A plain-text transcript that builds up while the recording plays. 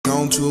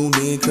gon' tune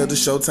in cause the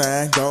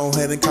showtime. Go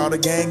ahead and call the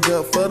gang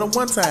up for the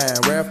one time.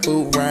 Rap,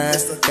 food, rhyme,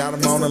 got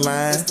them on the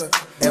line.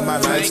 And my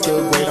life's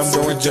still great, I'm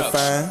doing just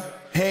fine.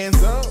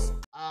 Hands up.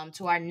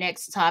 To our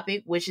next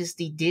topic, which is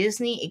the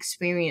Disney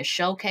Experience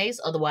Showcase,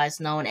 otherwise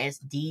known as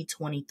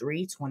D23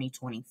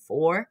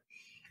 2024.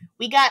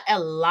 We got a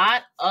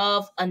lot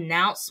of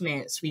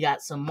announcements. We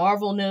got some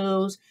Marvel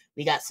news,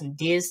 we got some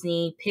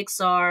Disney,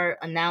 Pixar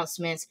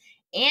announcements,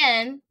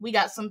 and we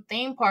got some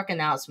theme park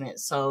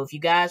announcements. So if you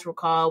guys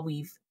recall,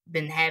 we've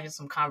been having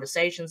some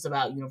conversations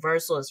about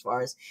Universal as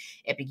far as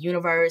Epic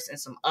Universe and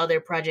some other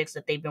projects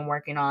that they've been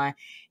working on.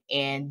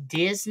 And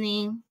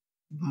Disney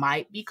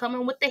might be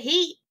coming with the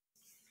heat.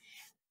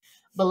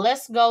 But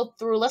let's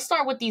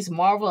start with these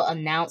Marvel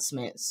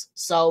announcements.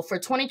 So for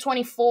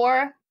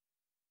 2024,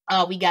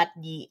 we got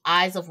the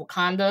Eyes of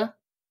Wakanda,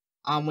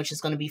 which is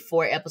going to be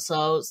 4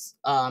 episodes.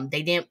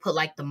 They didn't put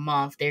like the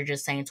month. They're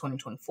just saying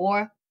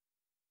 2024.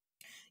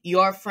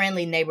 Your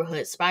Friendly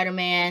Neighborhood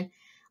Spider-Man.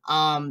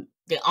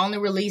 The only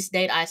release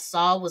date I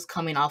saw was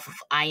coming off of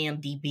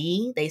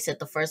IMDb. They said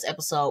the first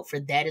episode for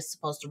that is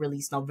supposed to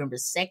release November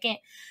 2nd,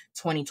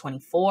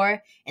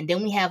 2024. And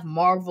then we have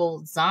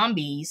Marvel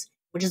Zombies,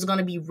 which is going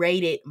to be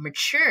rated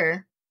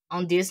mature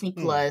on Disney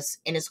Plus,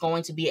 and it's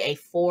going to be a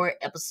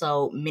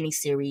 4-episode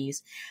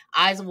miniseries.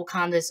 Eyes of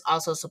Wakanda is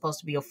also supposed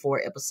to be a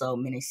 4-episode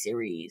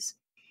miniseries.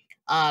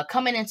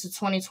 Coming into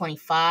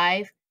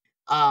 2025,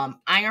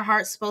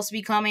 Ironheart's supposed to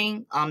be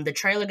coming. The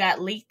trailer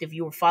got leaked. If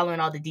you were following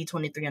all the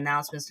D23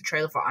 announcements, the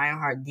trailer for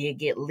Ironheart did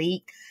get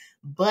leaked.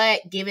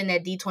 But given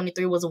that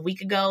D23 was a week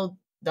ago,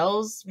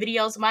 those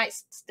videos might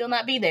still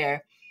not be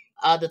there.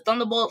 The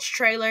Thunderbolts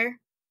trailer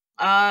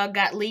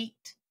got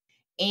leaked.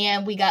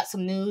 And we got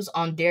some news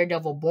on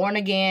Daredevil Born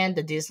Again,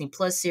 the Disney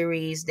Plus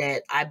series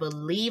that I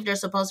believe they're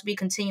supposed to be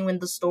continuing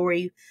the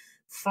story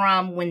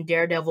from when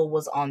Daredevil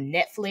was on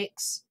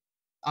Netflix.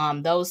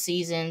 Those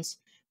seasons,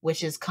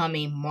 which is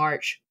coming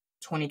March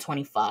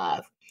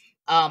 2025.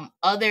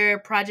 Other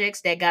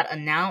projects that got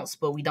announced,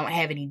 but we don't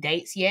have any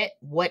dates yet.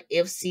 What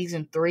If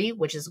Season 3,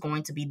 which is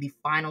going to be the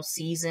final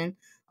season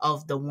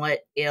of the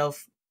What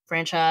If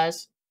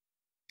franchise.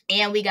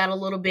 And we got a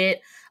little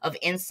bit of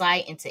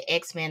insight into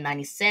X-Men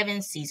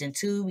 97 Season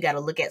 2. We got to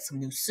look at some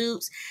new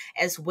suits,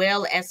 as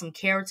well as some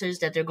characters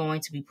that they're going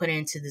to be putting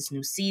into this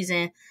new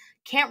season.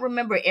 Can't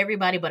remember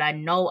everybody, but I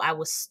know I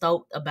was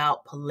stoked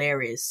about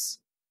Polaris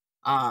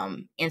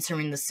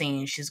entering the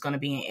scene. She's going to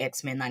be in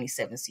X-Men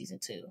 97 Season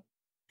 2.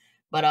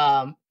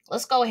 But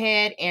let's go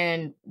ahead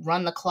and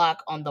run the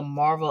clock on the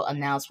Marvel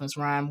announcements,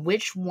 Ryan.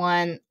 Which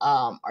one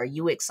are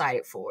you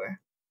excited for?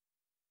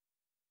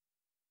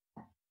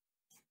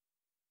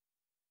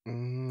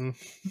 I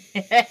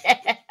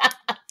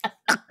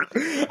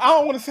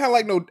don't want to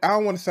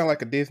sound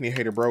like a Disney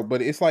hater, bro,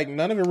 but it's like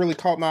none of it really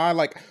caught my eye.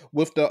 Like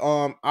with the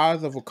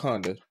Eyes of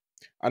Wakanda,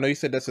 I know you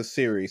said that's a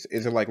series.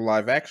 Is it like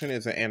live action?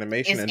 Is it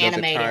animation? It's and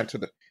animated. Does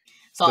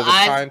it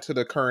tie into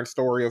the current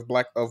story of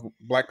Black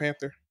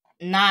Panther?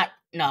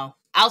 No.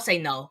 I'll say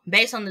no,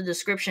 based on the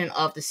description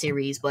of the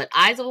series. But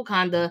Eyes of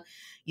Wakanda,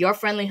 Your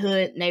Friendly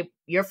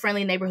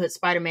Neighborhood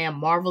Spider-Man,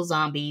 Marvel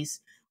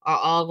Zombies are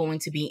all going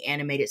to be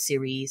animated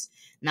series.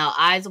 Now,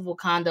 Eyes of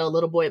Wakanda, a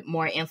little bit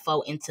more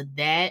info into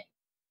that.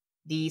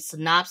 The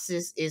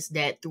synopsis is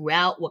that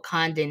throughout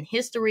Wakandan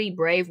history,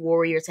 brave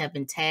warriors have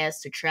been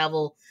tasked to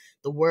travel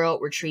the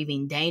world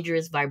retrieving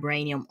dangerous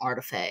vibranium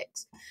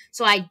artifacts.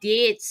 So I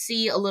did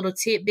see a little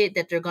tidbit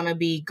that they're going to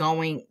be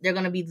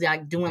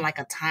like doing like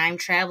a time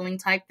traveling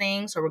type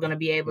thing. So we're going to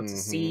be able to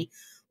see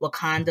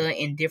Wakanda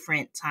in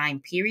different time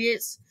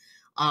periods.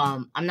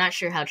 I'm not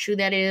sure how true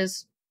that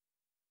is,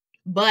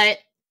 but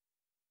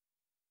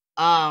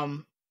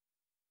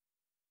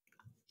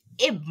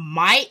it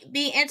might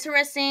be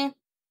interesting.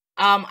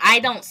 I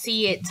don't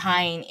see it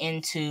tying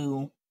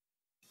into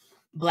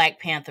Black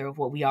Panther of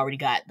what we already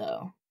got,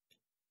 though.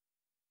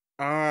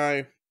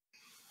 I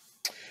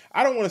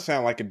don't want to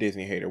sound like a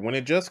Disney hater. When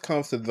it just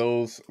comes to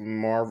those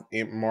Marvel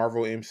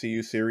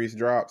MCU series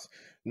drops,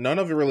 none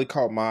of it really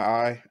caught my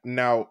eye.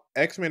 Now,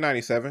 X-Men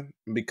 97,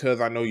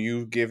 because I know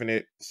you've given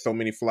it so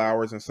many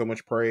flowers and so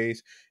much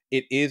praise,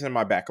 it is in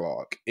my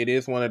backlog. It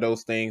is one of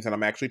those things, and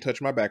I'm actually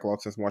touching my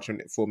backlog since watching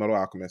Full Metal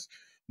Alchemist.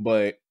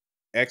 But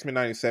X-Men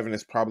 97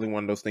 is probably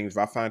one of those things. If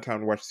I find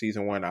time to watch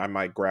season 1, I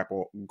might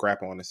grapple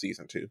on to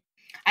season 2.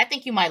 I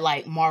think you might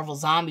like Marvel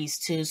Zombies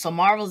too. So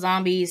Marvel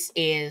Zombies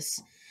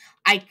is,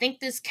 I think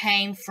this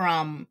came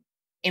from,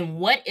 in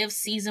What If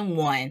Season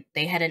 1,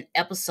 they had an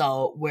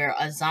episode where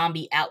a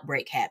zombie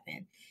outbreak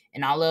happened.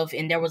 And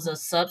there was a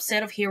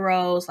subset of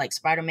heroes like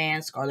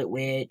Spider-Man, Scarlet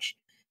Witch,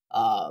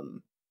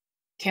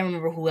 can't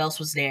remember who else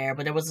was there,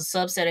 but there was a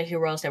subset of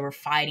heroes that were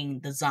fighting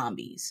the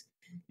zombies.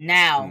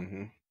 Now,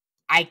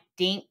 I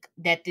think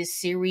that this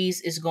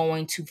series is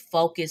going to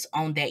focus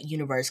on that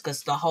universe,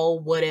 because the whole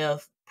What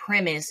If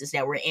premise is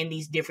that we're in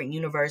these different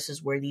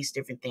universes where these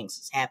different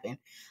things happen.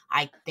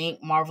 I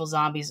think Marvel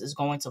Zombies is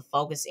going to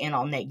focus in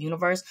on that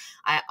universe.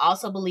 I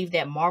also believe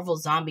that Marvel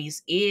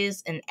Zombies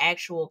is an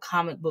actual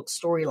comic book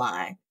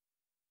storyline.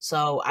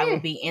 So I will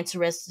be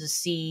interested to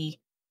see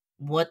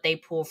what they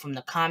pull from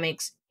the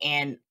comics,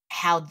 and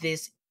how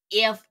this,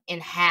 if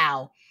and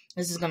how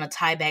this is going to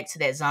tie back to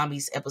that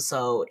zombies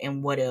episode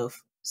and What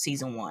If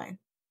season 1.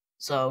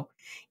 So,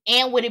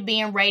 and with it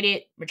being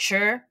rated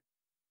mature,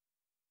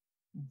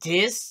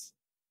 this,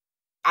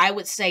 I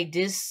would say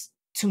this,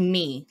 to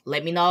me,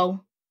 let me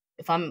know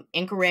if I'm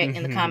incorrect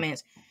in the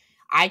comments.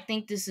 I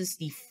think this is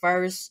the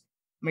first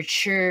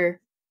mature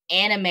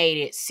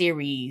animated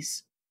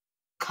series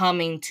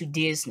coming to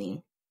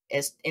Disney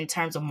as in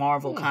terms of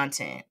Marvel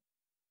content.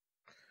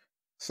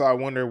 So I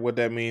wonder what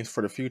that means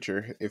for the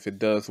future. If it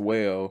does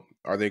well,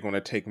 are they going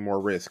to take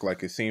more risk?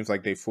 Like, it seems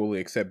like they fully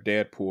accept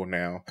Deadpool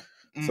now.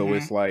 So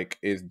it's like,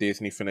 is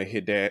Disney finna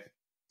hit that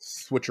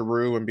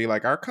switcheroo and be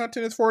like, our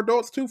content is for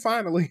adults too,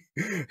 finally?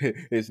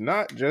 It's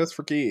not just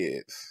for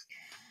kids.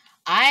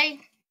 I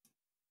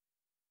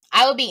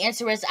would be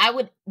interested. I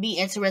would be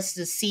interested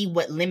to see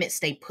what limits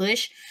they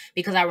push,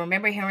 because I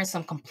remember hearing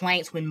some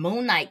complaints when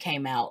Moon Knight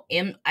came out.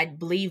 I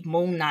believe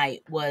Moon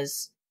Knight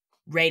was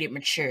rated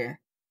mature,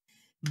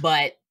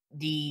 but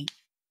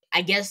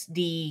I guess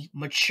the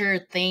mature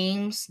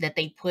themes that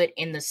they put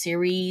in the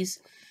series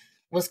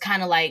was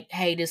kind of like,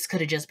 hey, this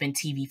could have just been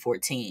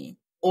TV-14,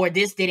 or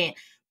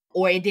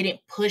it didn't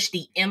push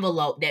the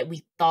envelope that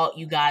we thought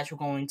you guys were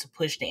going to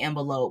push the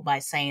envelope by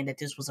saying that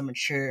this was a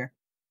mature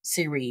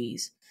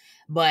series.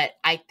 But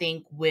I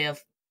think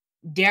with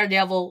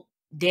Daredevil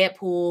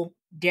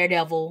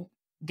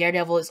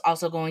is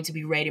also going to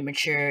be rated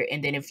mature.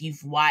 And then if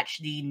you've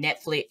watched the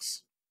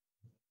Netflix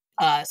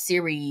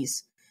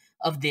series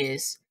of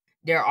this,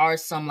 there are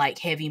some like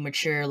heavy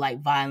mature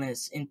like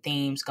violence and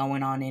themes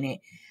going on in it.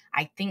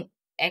 I think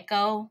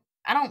Echo,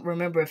 I don't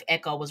remember if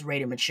Echo was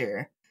rated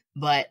mature,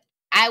 but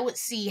I would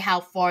see how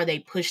far they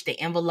push the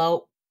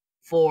envelope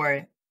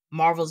for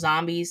Marvel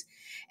Zombies,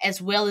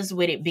 as well as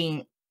with it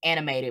being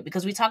animated,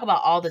 because we talk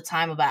about all the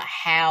time about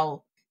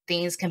how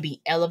things can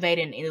be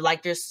elevated, and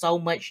like there's so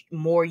much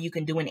more you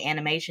can do in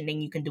animation than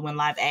you can do in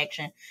live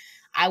action.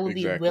 I would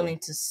be willing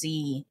to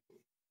see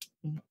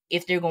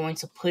if they're going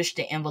to push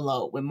the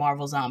envelope with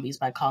Marvel Zombies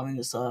by calling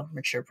this a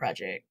mature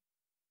project.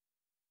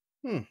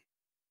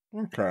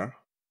 Okay.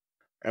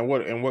 And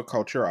what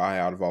caught your eye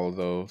out of all of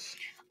those?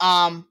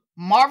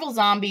 Marvel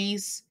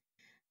Zombies,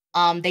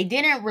 they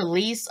didn't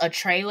release a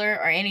trailer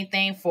or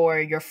anything for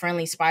Your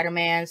Friendly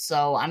Spider-Man,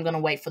 so I'm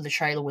gonna wait for the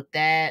trailer with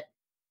that.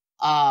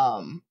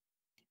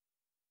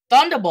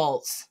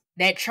 Thunderbolts,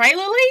 that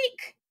trailer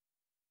leak,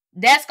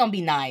 that's gonna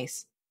be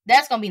nice.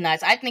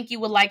 I think you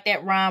would like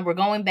that, Ron. We're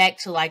going back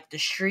to like the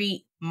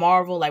street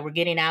Marvel, like we're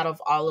getting out of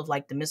all of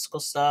like the mystical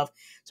stuff.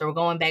 So we're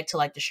going back to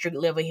like the street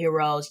level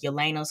heroes.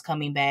 Yelena's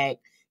coming back.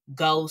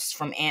 Ghost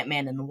from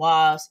Ant-Man and the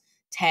Wasp.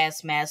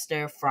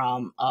 Taskmaster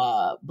from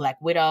Black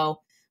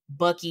Widow.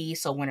 Bucky,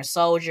 so Winter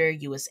Soldier,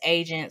 U.S.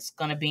 Agent's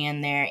gonna be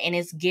in there. And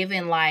it's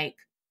given like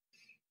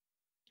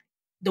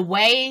the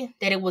way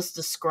that it was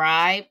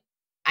described,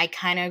 I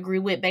kind of agree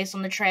with based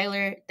on the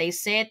trailer. They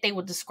said they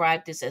would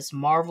describe this as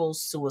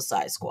Marvel's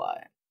Suicide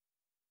Squad.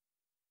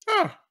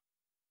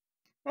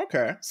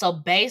 Okay. So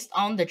based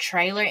on the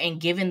trailer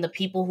and given the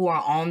people who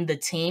are on the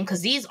team,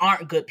 because these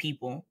aren't good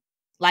people.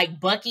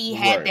 Like Bucky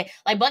had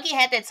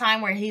that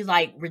time where he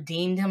like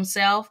redeemed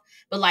himself,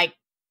 but like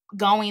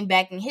going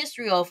back in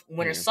history of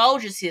Winter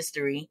Soldier's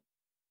history,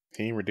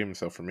 he didn't redeem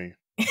himself for me.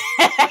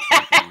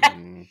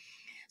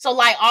 So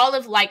like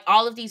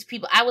all of these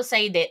people, I would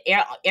say that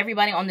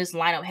everybody on this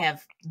lineup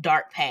have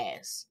dark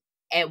past.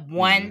 At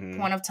one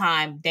point of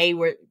time, they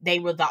were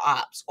the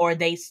ops, or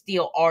they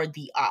still are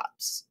the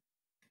ops.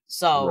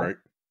 So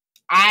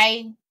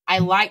I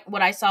like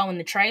what I saw in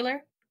the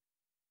trailer.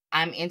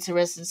 I'm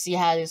interested to see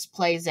how this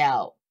plays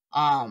out.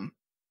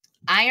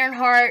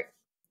 Ironheart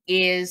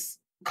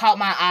caught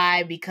my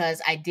eye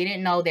because I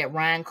didn't know that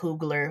Ryan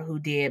Coogler, who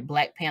did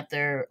Black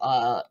Panther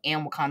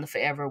and Wakanda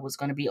Forever, was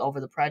going to be over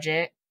the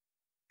project.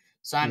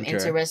 So I'm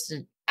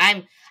interested.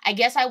 I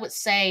guess I would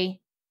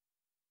say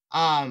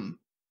I'm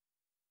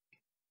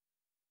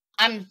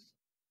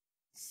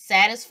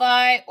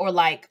satisfied, or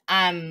like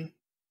I'm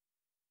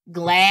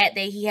glad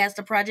that he has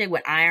the project,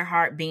 with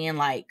Ironheart being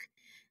like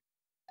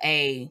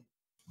a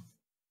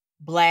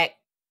Black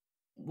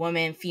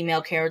woman,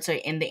 female character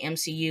in the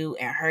MCU,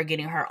 and her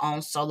getting her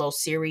own solo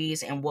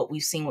series, and what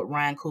we've seen with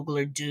Ryan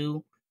Coogler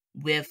do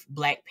with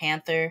Black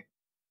Panther.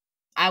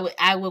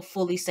 I would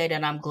fully say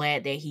that I'm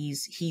glad that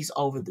he's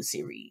over the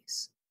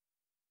series.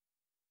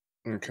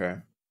 Okay.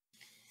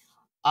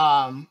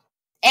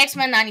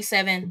 X-Men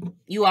 97,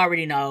 you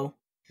already know.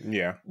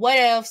 Yeah. What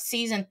If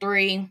season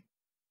 3?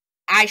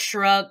 I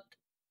shrugged.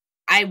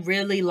 I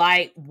really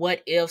liked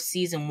What If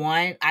season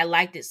 1. I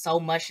liked it so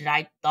much that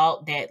I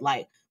thought that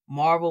like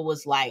Marvel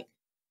was like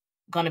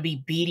gonna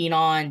be beating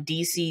on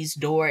DC's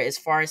door as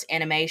far as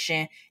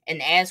animation.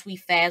 And as we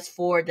fast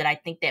forward, that I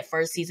think that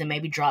first season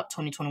maybe dropped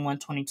 2021,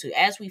 22.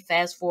 As we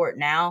fast forward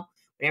now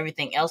with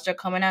everything else they're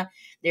coming up,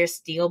 they're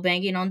still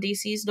banging on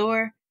DC's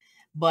door.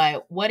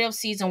 But What If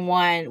season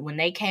 1, when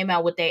they came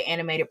out with their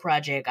animated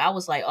project, I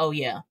was like, oh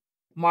yeah,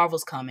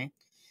 Marvel's coming.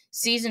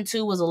 Season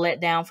 2 was a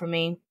letdown for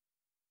me.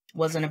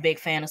 Wasn't a big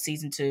fan of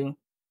season 2.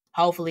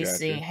 Hopefully,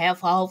 Gotcha.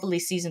 hopefully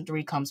season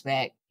 3 comes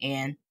back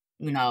and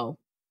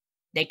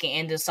they can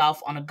end this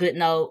off on a good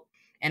note.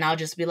 And I'll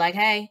just be like,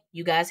 hey,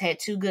 you guys had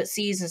 2 good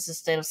seasons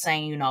instead of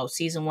saying,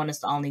 season 1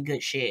 is the only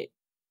good shit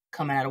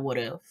coming out of What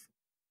If.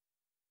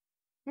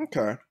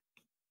 Okay.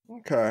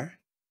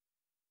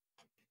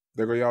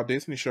 There go y'all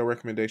Disney show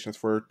recommendations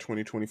for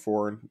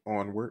 2024 and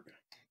onward.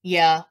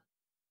 Yeah.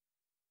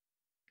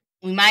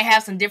 We might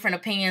have some different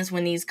opinions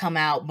when these come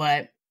out,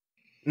 but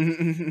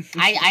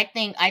I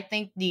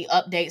think the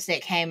updates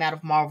that came out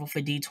of Marvel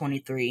for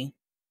D23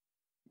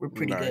 were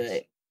pretty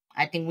good.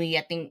 I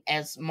think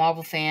as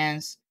Marvel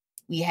fans,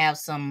 we have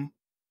some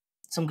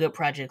good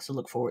projects to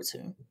look forward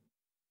to.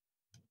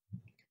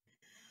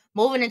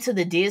 Moving into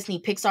the Disney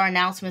Pixar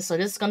announcements. So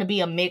this is going to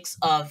be a mix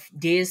of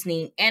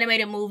Disney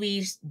animated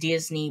movies,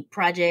 Disney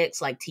projects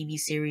like TV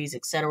series,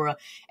 etc.,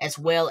 as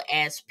well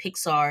as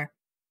Pixar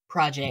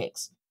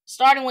projects.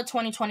 Starting with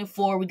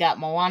 2024, we got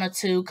Moana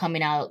 2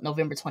 coming out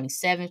November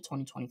 27th,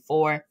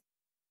 2024.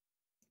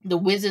 The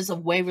Wizards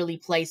of Waverly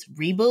Place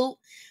reboot,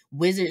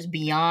 Wizards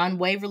Beyond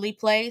Waverly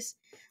Place.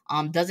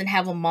 Doesn't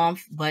have a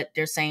month, but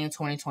they're saying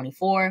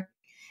 2024.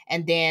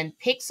 And then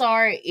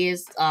Pixar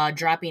is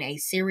dropping a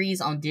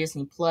series on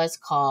Disney Plus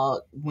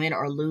called Win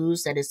or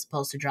Lose that is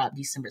supposed to drop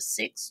December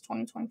 6th,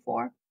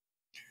 2024.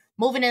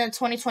 Moving into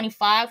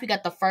 2025, we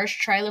got the first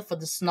trailer for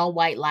the Snow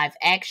White live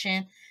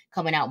action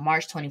coming out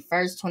March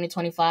 21st,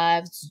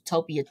 2025.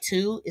 Zootopia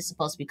 2 is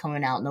supposed to be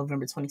coming out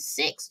November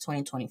 26th,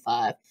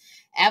 2025.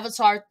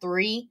 Avatar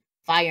 3,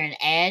 Fire and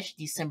Ash,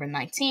 December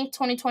 19th,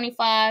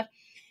 2025.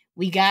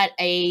 We got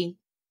a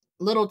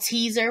little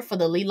teaser for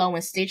the Lilo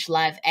and Stitch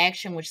live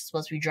action, which is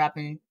supposed to be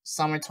dropping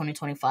summer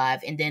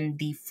 2025. And then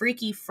the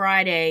Freaky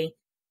Friday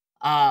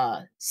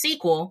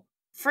sequel,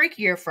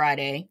 Freakier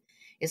Friday,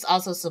 is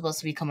also supposed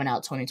to be coming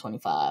out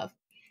 2025.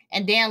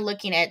 And then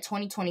looking at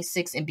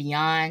 2026 and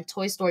beyond,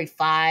 Toy Story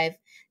 5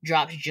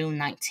 drops June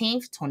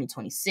 19th,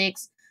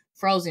 2026.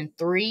 Frozen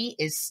 3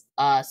 is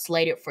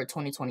slated for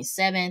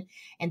 2027.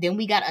 And then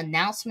we got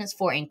announcements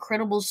for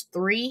Incredibles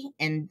 3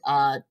 and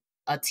a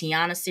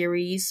Tiana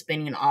series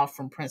spinning off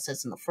from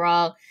Princess and the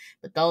Frog.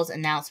 But those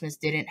announcements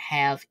didn't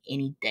have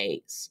any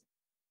dates.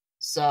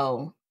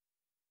 So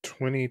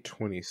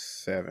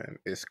 2027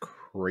 is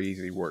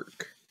crazy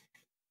work.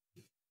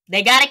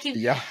 They gotta keep.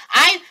 Yeah.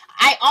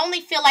 I only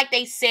feel like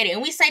they said it,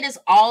 and we say this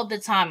all the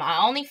time.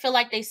 I only feel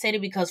like they said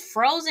it because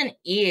Frozen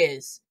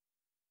is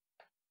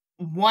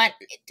one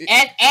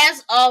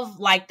as of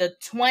like the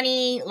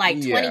 2010s,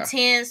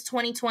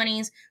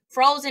 2020s.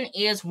 Frozen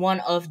is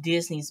one of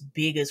Disney's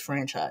biggest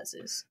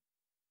franchises.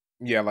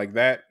 Yeah, like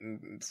that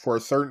for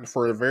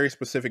a very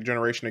specific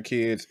generation of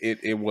kids. It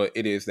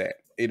is that.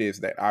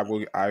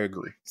 I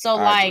agree. So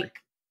I agree.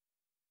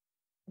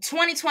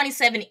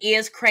 2027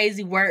 is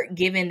crazy work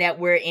given that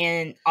we're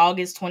in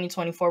August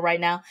 2024 right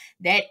now.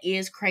 That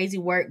is crazy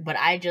work, but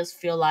I just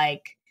feel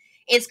like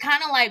it's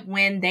kind of like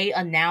when they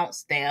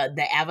announced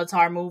the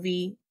Avatar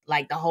movie,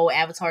 like the whole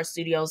Avatar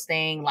Studios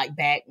thing, like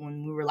back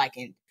when we were like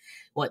in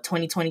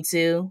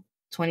 2022,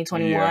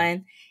 2021, yeah.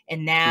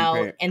 And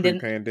now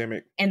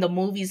pre-pandemic, and the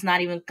movie's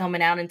not even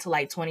coming out until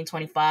like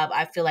 2025.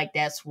 I feel like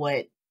that's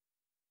what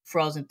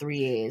Frozen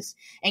 3 is.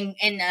 And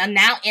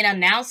now in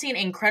announcing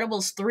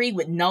Incredibles 3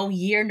 with no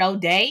year, no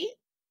date.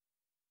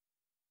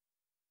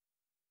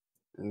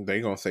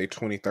 They gonna say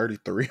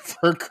 2033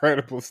 for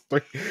Incredibles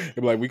 3.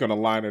 They're like, we're gonna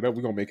line it up,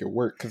 we're gonna make it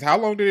work. Because how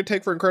long did it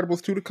take for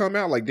Incredibles 2 to come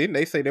out? Like, didn't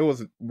they say they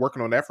was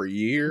working on that for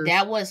years?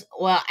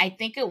 I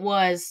think it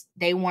was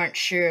they weren't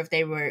sure if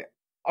they were,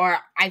 or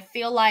I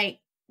feel like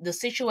the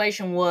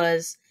situation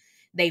was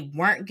they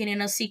weren't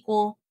getting a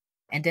sequel,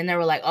 and then they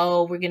were like,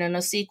 oh, we're getting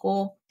a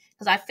sequel.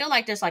 Because I feel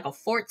like there's like a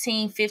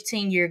 14,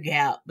 15-year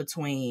gap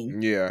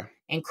between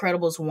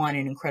Incredibles 1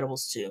 and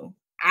Incredibles 2.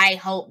 I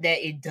hope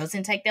that it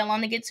doesn't take that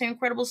long to get to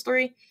Incredibles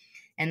 3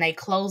 and they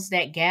close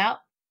that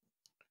gap.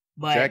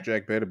 But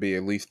Jack better be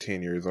at least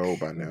 10 years old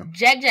by now.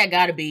 Jack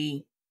gotta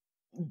be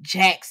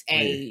Jack's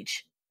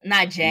age.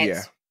 Not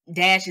Jack's.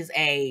 Dash's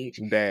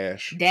age.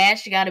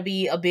 Dash gotta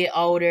be a bit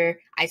older.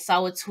 I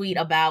saw a tweet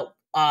about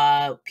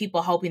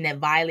people hoping that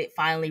Violet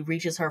finally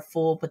reaches her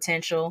full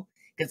potential.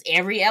 Because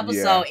every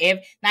episode,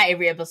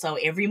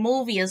 every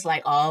movie is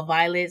like, oh,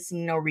 Violet's,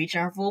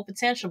 reaching her full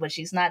potential, but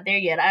she's not there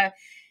yet.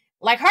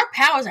 Her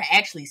powers are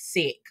actually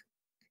sick.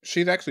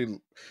 She has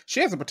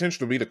the potential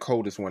to be the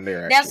coldest one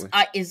there, actually.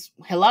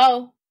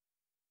 Hello?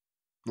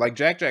 Like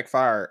Jack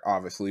Fire,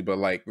 obviously, but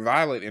like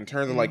Violet, in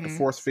terms of like the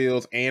force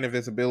fields and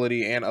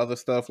invisibility and other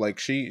stuff, like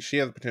she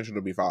has the potential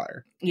to be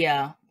fire.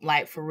 Yeah,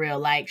 like for real.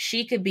 Like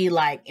she could be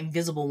like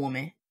Invisible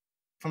Woman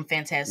from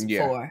Fantastic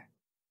Four.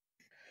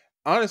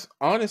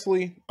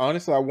 Honestly,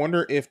 I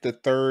wonder if the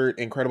third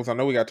Incredibles, I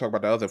know we got to talk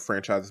about the other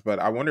franchises, but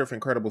I wonder if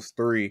Incredibles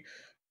 3,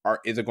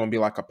 is it going to be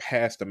like a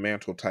pass the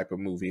mantle type of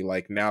movie?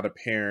 Like now the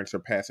parents are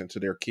passing to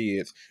their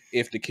kids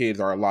if the kids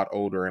are a lot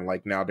older and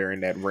like now they're in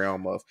that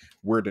realm of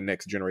we're the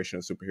next generation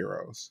of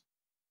superheroes.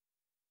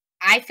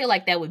 I feel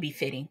like that would be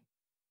fitting.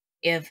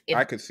 If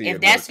I could see if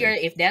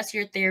that's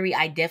your theory,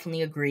 I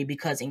definitely agree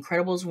because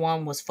Incredibles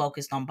 1 was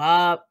focused on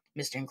Bob,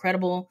 Mr.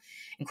 Incredible.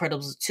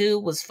 Incredibles 2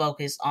 was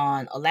focused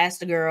on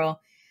Elastigirl.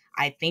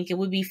 I think it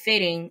would be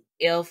fitting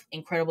if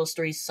Incredibles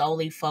 3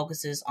 solely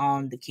focuses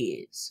on the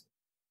kids.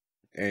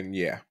 And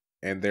yeah,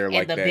 and they're And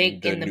like the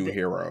the new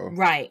hero.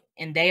 right.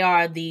 And they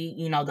are the,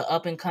 the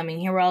up and coming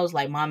heroes.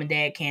 Like, mom and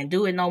dad can't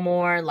do it no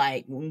more.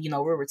 Like,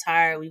 we're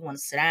retired. We want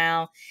to sit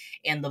down.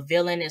 And the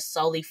villain is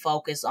solely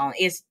focused on,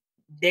 it's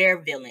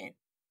their villain.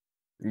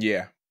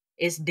 Yeah.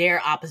 It's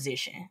their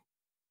opposition.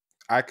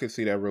 I could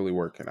see that really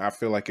working. I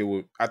feel like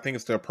I think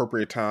it's the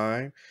appropriate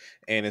time.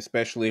 And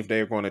especially if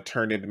they're going to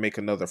turn it to make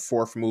another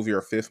 4th movie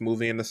or 5th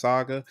movie in the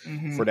saga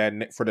for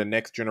the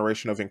next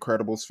generation of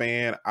Incredibles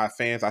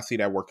fans, I see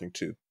that working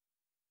too.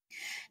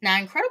 Now,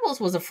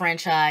 Incredibles was a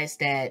franchise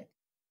that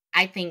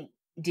I think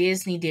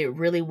Disney did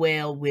really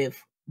well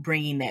with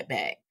bringing that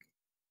back.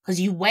 Because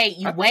you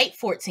wait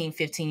 14,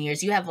 15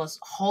 years, you have a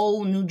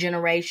whole new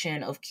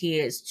generation of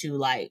kids to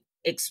like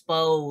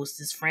expose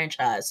this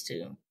franchise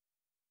to.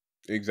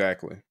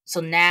 Exactly. So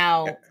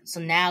now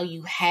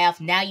you have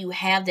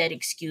that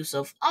excuse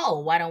of, oh,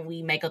 why don't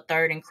we make a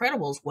 3rd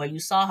Incredibles? Well, you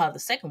saw how the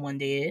 2nd one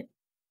did.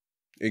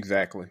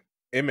 Exactly.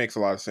 It makes a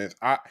lot of sense.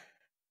 I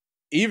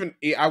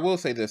will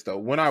say this though,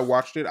 when I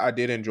watched it, I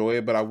did enjoy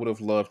it, but I would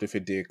have loved if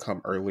it did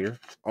come earlier,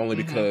 only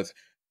because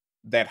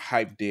that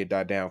hype did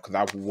die down, because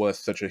I was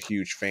such a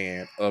huge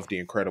fan of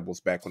The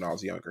Incredibles back when I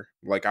was younger.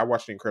 Like, I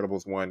watched The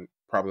Incredibles 1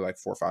 probably like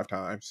 4 or 5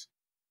 times.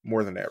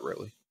 More than that,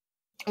 really.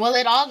 Well,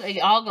 it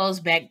all goes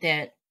back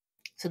to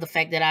the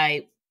fact that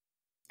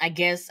I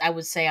guess I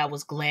would say I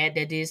was glad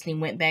that Disney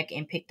went back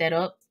and picked that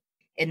up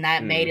and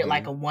not made it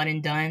like a one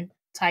and done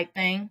type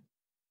thing.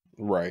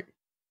 Right.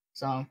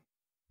 So.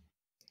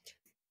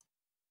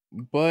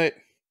 But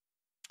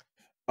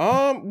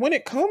when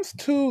it comes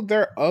to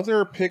their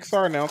other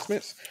Pixar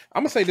announcements,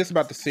 I'm gonna say this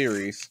about the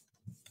series.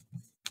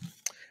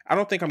 I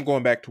don't think I'm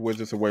going back to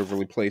Wizards of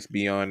Waverly Place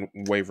beyond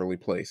Waverly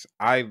Place.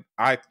 I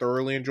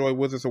thoroughly enjoy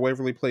Wizards of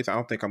Waverly Place. I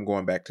don't think I'm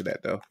going back to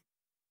that though.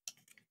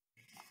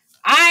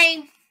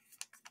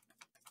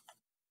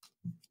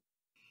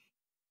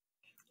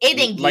 It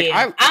didn't give.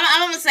 I'm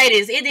gonna say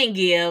this. It didn't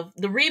give.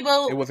 The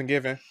reboot. It wasn't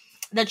given.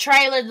 The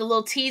trailer, the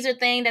little teaser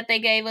thing that they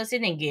gave us, it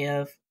didn't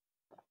give.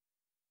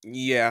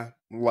 Yeah,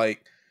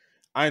 like,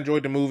 I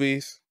enjoyed the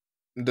movies.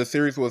 The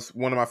series was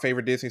one of my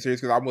favorite Disney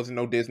series because I wasn't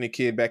no Disney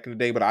kid back in the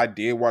day, but I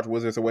did watch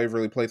Wizards of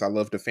Waverly Place. I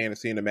loved the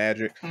fantasy and the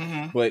magic,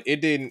 but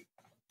it didn't.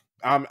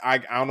 I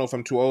don't know if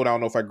I'm too old. I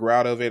don't know if I grew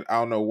out of it. I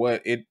don't know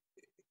what it.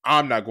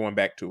 I'm not going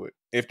back to it.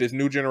 If this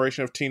new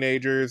generation of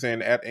teenagers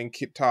and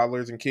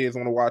toddlers and kids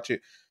want to watch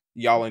it,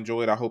 y'all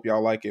enjoy it. I hope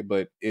y'all like it,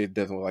 but it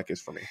doesn't look like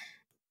it's for me.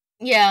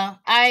 Yeah,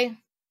 I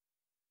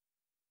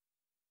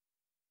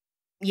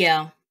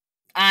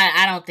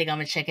don't think I'm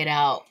gonna check it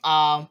out.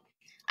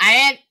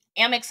 I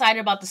am excited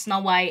about the Snow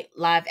White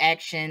live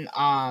action.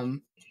 The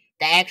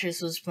actress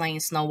who's playing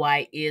Snow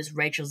White is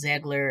Rachel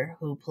Zegler,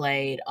 who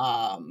played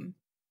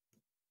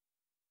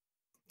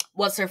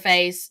what's her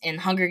face in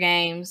Hunger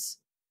Games,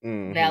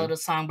 Ballad of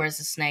Songbirds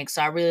and Snakes.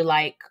 So I really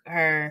like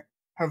her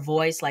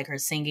voice, like her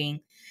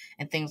singing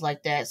and things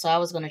like that. So I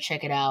was gonna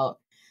check it out.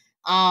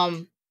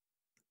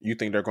 You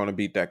think they're going to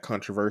beat that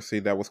controversy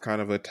that was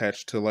kind of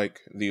attached to like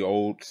the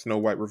old Snow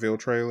White reveal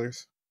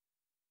trailers?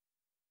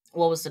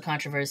 What was the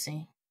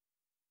controversy?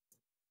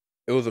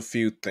 It was a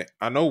few things.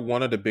 I know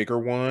one of the bigger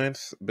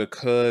ones,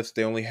 because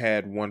they only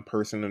had one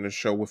person in the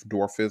show with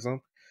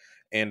dwarfism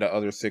and the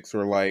other 6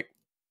 were like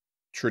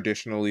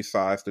traditionally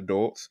sized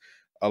adults.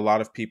 A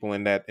lot of people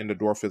in the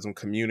dwarfism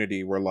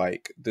community were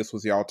like, this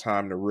was y'all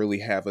time to really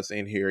have us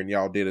in here and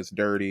y'all did us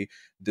dirty.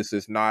 This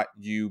is not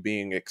you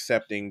being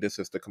accepting. This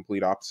is the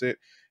complete opposite.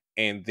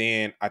 And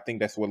then I think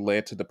that's what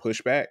led to the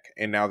pushback.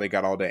 And now they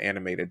got all the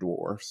animated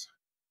dwarves.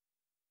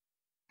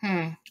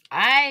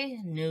 I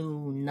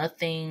knew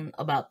nothing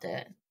about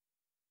that.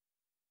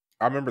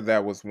 I remember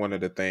that was one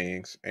of the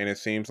things, and it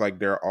seems like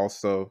they're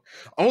also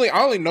I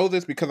only know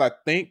this because I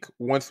think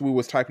once we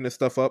was typing this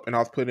stuff up and I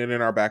was putting it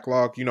in our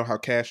backlog, you know how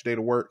cache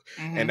data work,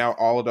 and now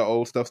all of the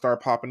old stuff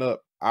started popping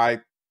up. I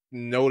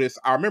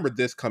remember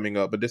this coming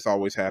up, but this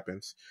always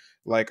happens.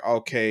 Like,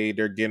 okay,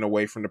 they're getting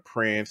away from the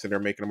prints and they're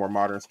making a more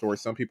modern story.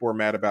 Some people are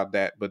mad about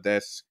that, but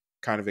that's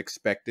kind of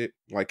expected.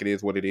 Like, it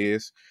is what it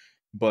is.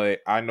 But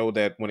I know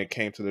that when it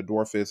came to the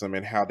dwarfism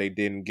and how they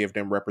didn't give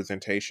them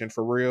representation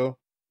for real,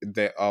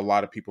 that a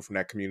lot of people from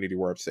that community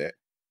were upset.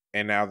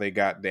 And now they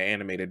got the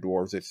animated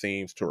dwarves, it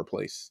seems, to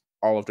replace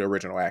all of the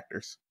original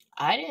actors.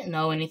 I didn't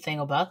know anything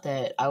about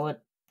that. I would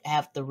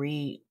have to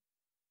read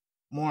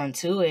more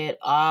into it.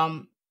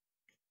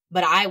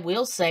 But I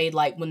will say,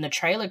 like, when the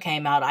trailer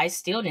came out, I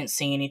still didn't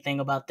see anything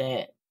about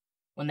that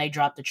when they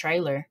dropped the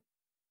trailer.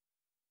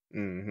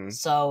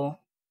 So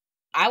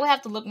I would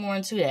have to look more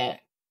into that,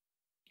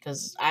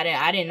 because I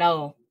didn't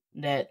know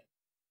that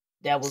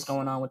was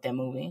going on with that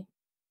movie.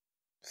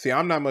 See,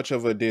 I'm not much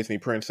of a Disney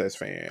princess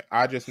fan.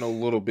 I just know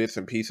little bits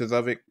and pieces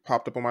of it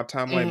popped up on my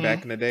timeline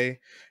back in the day.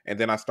 And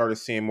then I started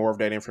seeing more of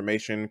that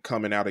information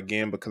coming out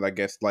again because I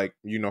guess, like,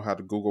 you know how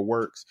the Google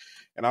works.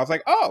 And I was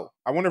like, oh,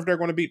 I wonder if they're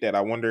going to beat that.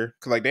 I wonder,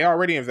 because, like, they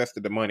already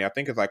invested the money. I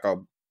think it's like a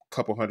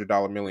couple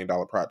 $100 million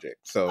project.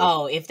 So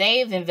oh, if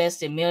they've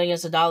invested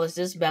millions of dollars,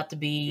 this is about to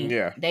be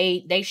yeah.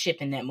 They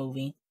shipping that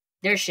movie.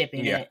 They're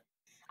shipping Yeah. it.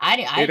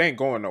 It ain't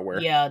going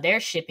nowhere. Yeah, they're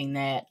shipping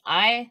that.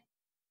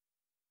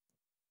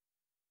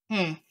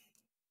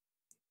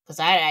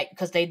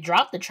 Because they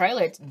dropped the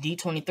trailer at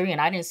D23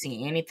 and I didn't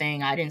see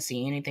anything. I didn't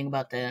see anything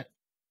about that.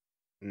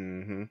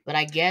 Mm-hmm. But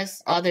I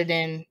guess other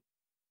than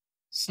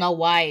Snow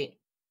White,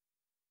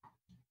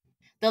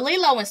 the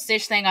Lilo and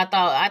Stitch thing, I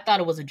thought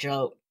it was a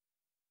joke.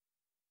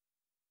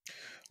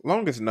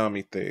 Long as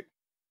Nami thick.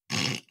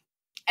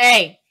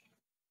 Hey.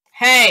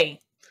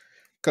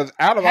 Because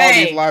out of all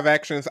these live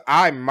actions,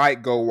 I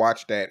might go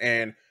watch that.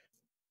 And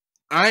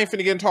I ain't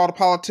finna get into all the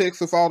politics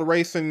with all the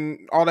race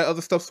and all that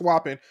other stuff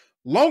swapping.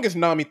 Long as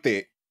Nami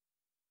thick.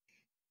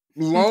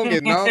 Long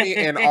as Nami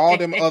and all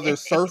them other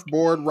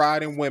surfboard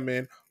riding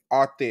women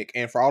are thick.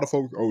 And for all the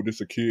folks, oh, this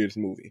is a kid's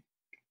movie.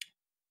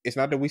 It's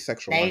not that we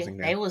sexualizing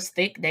them. They was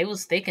thick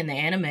in the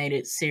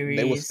animated series.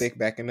 They was thick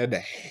back in the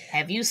day.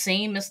 Have you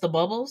seen Mr.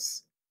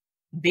 Bubbles?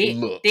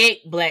 Thick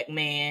black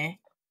man.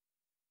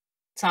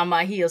 Talking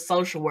about he a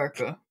social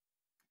worker.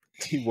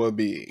 He was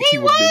big. He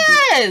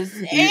was.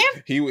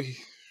 He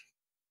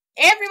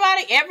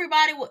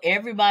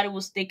Everybody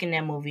was thick in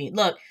that movie.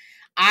 Look,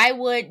 I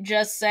would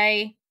just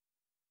say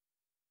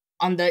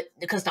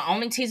because the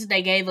only teaser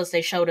they gave us,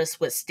 they showed us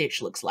what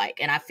Stitch looks like,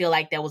 and I feel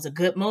like that was a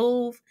good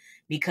move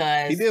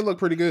because he did look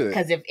pretty good.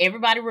 Because if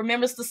everybody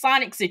remembers the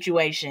Sonic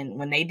situation,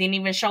 when they didn't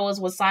even show us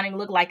what Sonic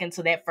looked like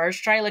until that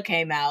first trailer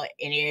came out,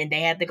 and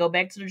they had to go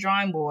back to the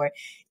drawing board,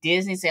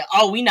 Disney said,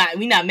 "Oh, we not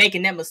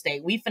making that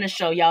mistake. We finna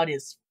show y'all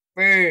this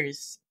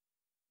first."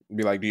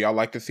 Be like, do y'all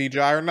like the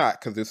CGI or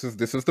not? Because this is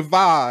the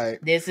vibe.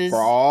 This is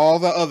for all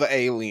the other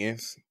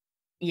aliens.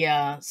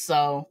 Yeah,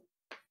 so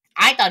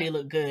I thought he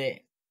looked good.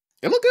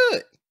 It looked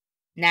good.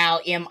 Now,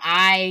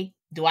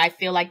 do I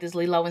feel like this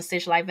Lilo and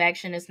Stitch live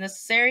action is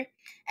necessary?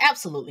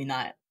 Absolutely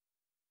not.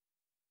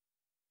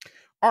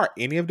 Are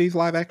any of these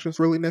live actions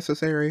really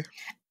necessary?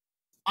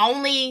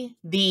 Only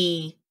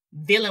the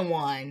villain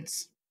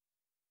ones.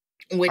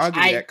 Which I'll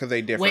give you that because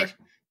they differ.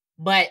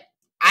 But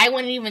I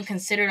wouldn't even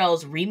consider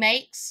those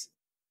remakes.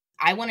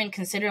 I wouldn't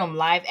consider them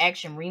live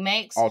action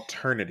remakes.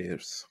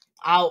 Alternatives.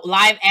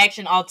 Live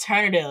action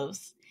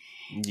alternatives.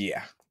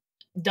 Yeah.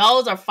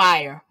 Those are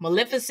fire.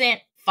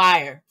 Maleficent,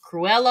 fire.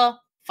 Cruella,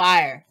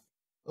 fire.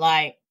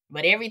 But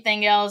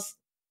everything else.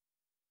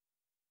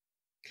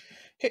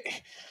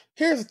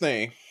 Here's the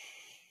thing.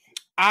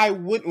 I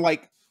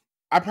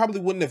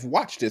probably wouldn't have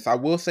watched this. I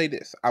will say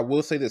this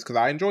because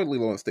I enjoyed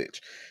Lilo and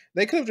Stitch.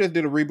 They could have just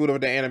did a reboot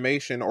of the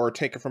animation or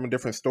take it from a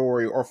different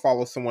story or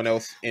follow someone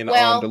else in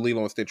the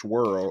Lilo and Stitch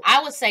world.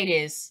 I would say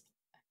this.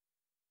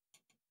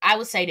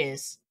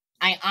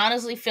 I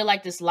honestly feel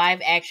like this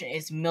live action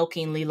is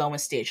milking Lilo and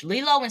Stitch.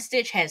 Lilo and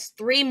Stitch has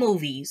 3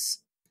 movies.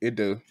 It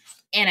do.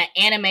 And an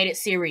animated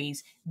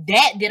series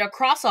that did a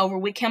crossover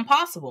with Kim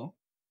Possible.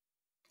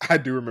 I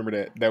do remember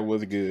that. That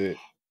was good.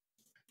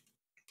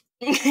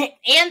 and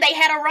they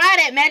had a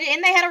ride at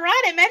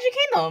Magic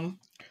Kingdom.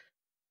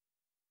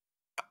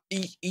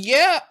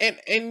 Yeah,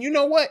 and you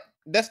know what?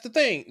 That's the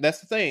thing.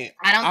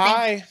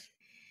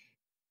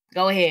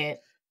 Go ahead.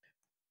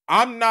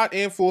 I'm not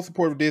in full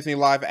support of Disney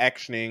live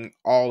actioning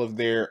all of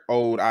their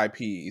old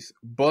IPs,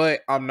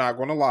 but I'm not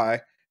gonna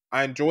lie.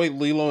 I enjoyed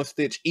Lilo and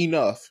Stitch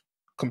enough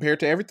compared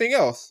to everything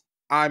else.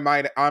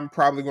 I'm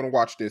probably gonna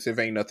watch this if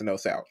ain't nothing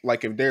else out.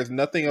 Like if there's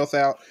nothing else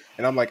out,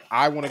 and I'm like,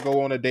 I want to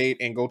go on a date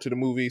and go to the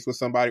movies with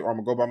somebody, or I'm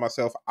gonna go by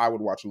myself, I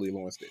would watch Lilo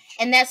and Stitch.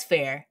 And that's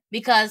fair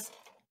because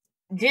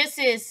this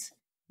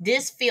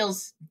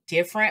feels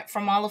different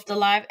from all of the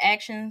live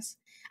actions.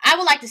 I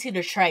would like to see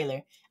the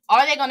trailer.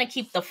 Are they going to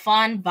keep the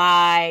fun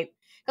vibe?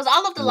 Because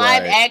all of the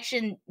live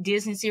action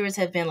Disney series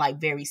have been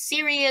very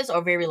serious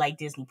or very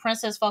Disney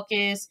princess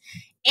focused.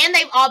 And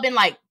they've all been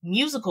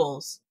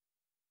musicals.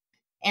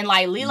 And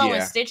Lilo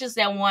and Stitch is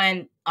that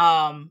one,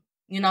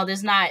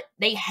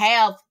 they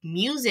have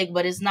music,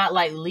 but it's not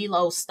like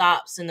Lilo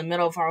stops in the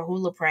middle of her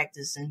hula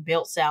practice and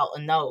belts out a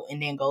note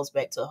and then goes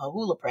back to her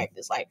hula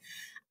practice.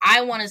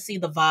 I want to see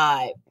the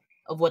vibe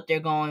of what they're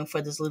going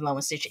for this Lilo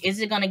and Stitch.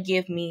 Is it going to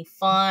give me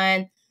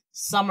fun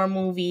summertime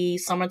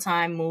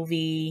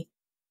movie,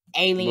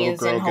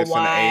 aliens in Hawaii? Little girl gets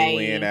an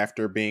alien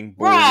after being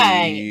bullied.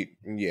 Right.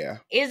 Yeah.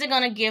 Is it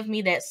going to give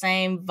me that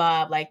same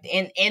vibe?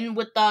 And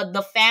with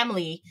the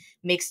family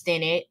mixed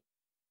in it,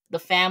 the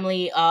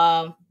family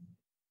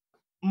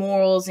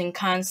morals and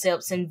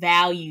concepts and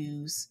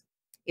values,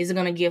 is it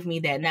going to give me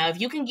that? Now,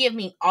 if you can give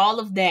me all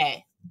of that,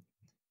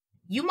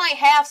 you might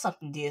have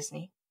something,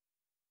 Disney.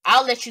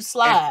 I'll let you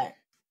slide.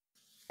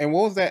 And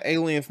what was that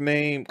alien's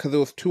name? Because there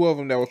was 2 of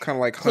them that were kind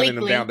of hunting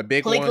them down. The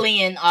big one.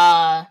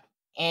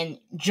 And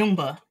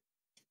Jumba.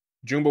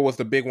 Jumba was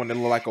the big one that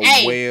looked like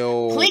a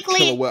whale.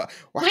 Pleakley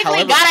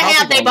gotta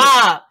have their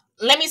bob.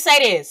 Let me say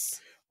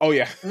this. Oh,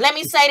 yeah. Let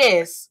me say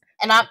this.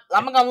 And I'm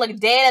going to look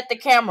dead at the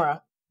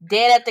camera.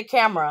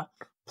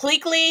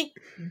 Pleakley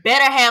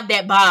better have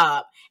that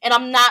bob. And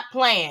I'm not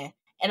playing.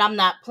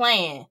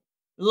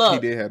 Look. He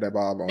did have that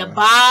bob on. The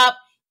bob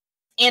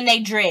and they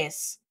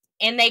dress.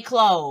 in their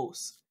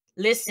clothes.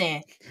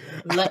 Listen,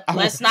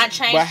 let's not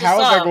change But this how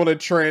is that up. going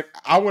to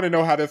I want to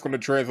know how that's going to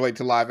translate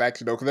to live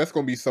action though, because that's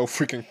going to be so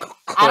freaking crazy,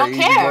 I don't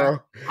care. bro.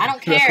 I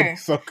don't That's gonna care. be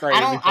so crazy.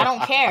 I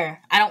don't care.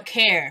 I don't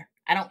care.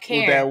 I don't care.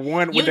 With that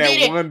one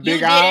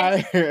big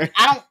eye.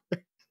 I don't.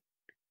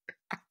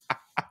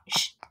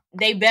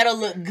 They better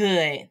look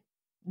good.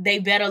 They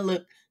better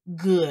look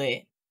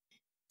good.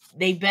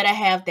 They better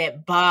have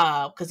that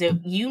bob. Because if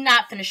you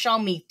not finna show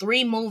me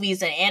 3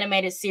 movies, an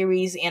animated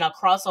series, and a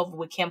crossover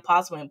with Kim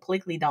Possible and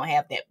Pleakley don't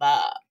have that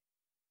bob.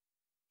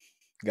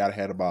 Gotta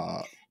have the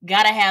bob.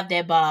 Gotta have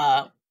that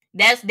bob.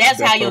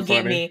 That's how you'll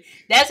get me.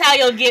 That's how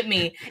you'll get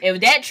me.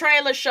 If that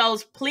trailer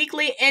shows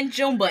Pleakley and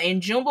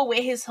Jumba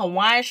with his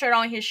Hawaiian shirt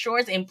on his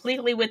shorts and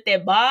Pleakley with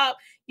that bob,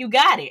 you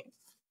got it.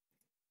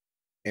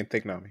 And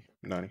thick Nani.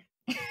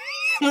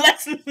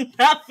 Let's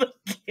not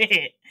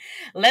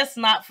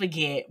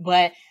forget.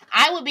 But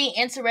I would be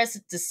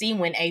interested to see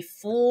when a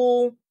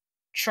full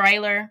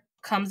trailer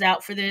comes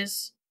out for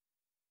this.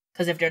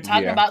 Because if they're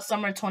talking about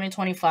summer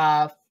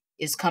 2025,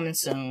 it's coming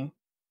soon.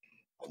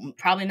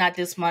 Probably not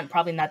this month,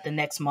 probably not the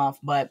next month,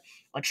 but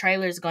a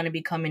trailer is going to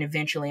be coming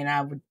eventually, and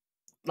I would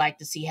like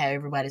to see how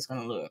everybody's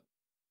going to look.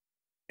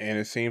 And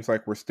it seems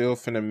like we're still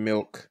finna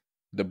milk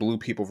the blue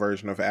people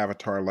version of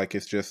Avatar like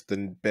it's just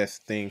the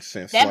best thing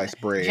since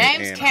sliced bread.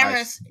 James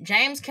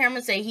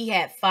Cameron said he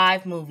had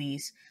 5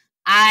 movies.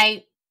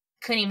 I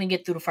couldn't even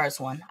get through the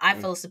first one. I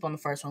fell asleep on the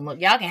first one. Look,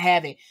 y'all can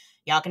have it.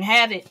 Y'all can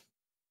have it.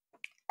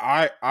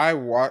 I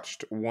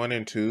watched 1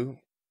 and 2.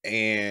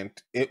 And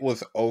it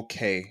was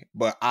okay,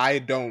 but I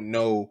don't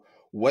know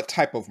what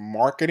type of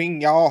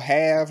marketing y'all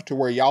have to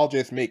where y'all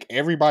just make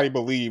everybody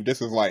believe this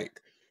is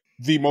like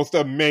the most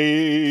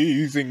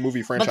amazing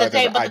movie franchise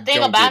ever. But the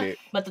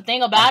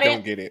thing about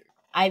it,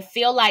 I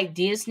feel like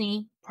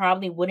Disney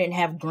probably wouldn't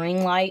have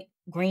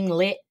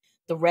greenlit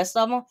the rest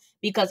of them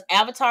because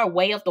Avatar: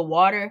 Way of the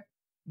Water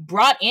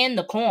brought in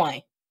the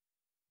coin.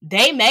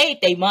 They made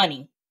their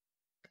money.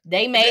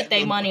 They made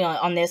their money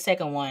on their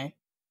second one.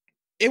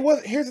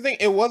 Here's the thing,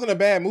 it wasn't a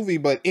bad movie,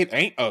 but it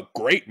ain't a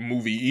great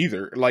movie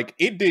either. Like,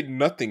 it did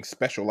nothing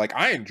special. Like,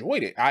 I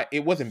enjoyed it.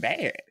 It wasn't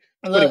bad,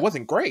 but it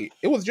wasn't great.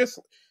 It was just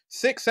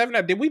 6,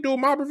 7. Did we do a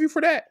mob review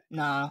for that?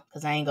 Nah,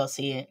 because I ain't gonna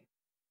see it.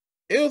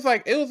 It was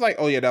like,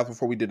 oh yeah, that was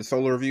before we did the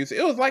solo reviews.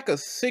 It was like a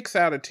 6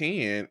 out of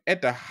 10,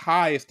 at the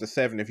highest a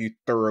 7 if you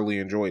thoroughly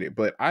enjoyed it.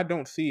 But I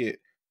don't see it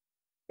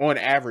on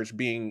average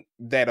being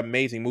that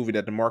amazing movie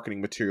that the marketing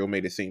material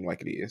made it seem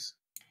like it is.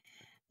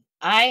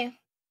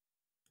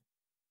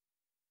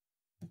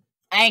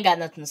 I ain't got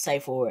nothing to say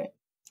for it.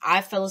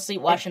 I fell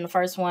asleep watching the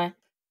first one.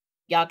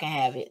 Y'all can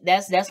have it.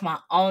 That's my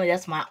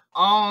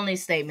only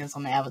statements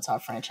on the Avatar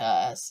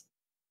franchise.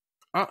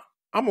 I'm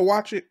gonna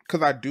watch it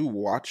because I do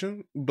watch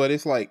them, but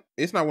it's like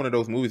it's not one of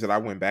those movies that I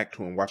went back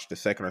to and watched the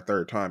second or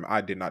third time.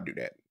 I did not do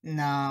that.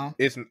 No,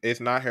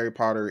 it's not Harry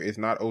Potter. It's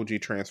not OG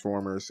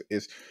Transformers.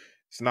 It's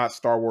not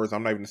Star Wars.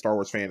 I'm not even a Star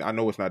Wars fan. I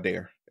know it's not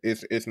there.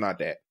 It's not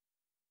that.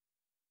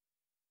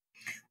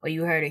 Well,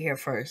 you heard it here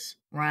first.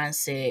 Ryan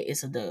said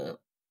it's a dub.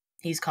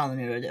 He's calling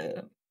it a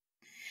dub.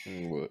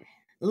 What?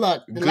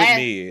 Look, Good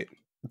mid.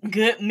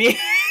 Good mid.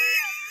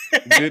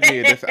 Good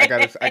mid. I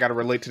gotta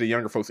relate to the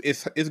younger folks.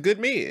 It's good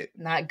mid.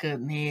 Not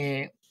good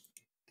mid.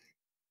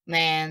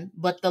 Man,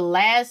 but the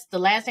last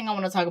thing I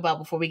want to talk about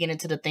before we get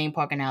into the theme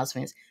park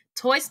announcements.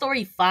 Toy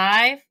Story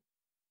 5.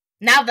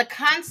 Now the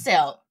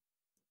concept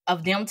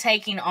of them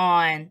taking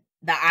on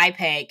the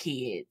iPad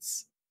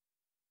kids.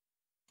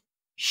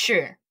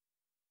 Sure.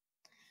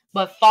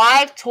 But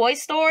 5 Toy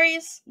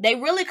Stories, they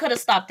really could have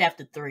stopped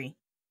after 3.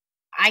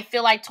 I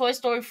feel like Toy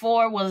Story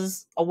 4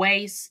 was a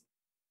waste.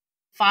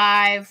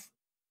 5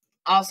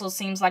 also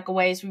seems like a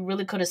waste. We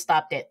really could have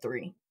stopped at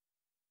 3.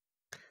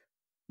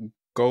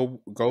 Go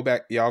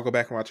back. Y'all go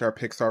back and watch our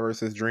Pixar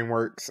versus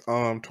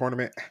DreamWorks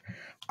tournament.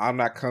 I'm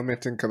not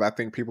commenting because I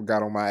think people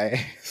got on my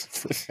ass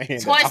for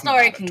saying Toy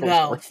Story can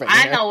go.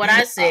 I know what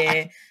I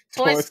said.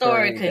 Toy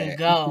Story can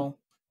go.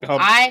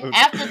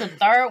 After the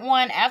third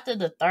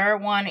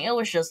one, it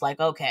was just like,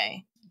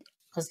 okay.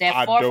 Because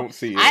that fourth, I don't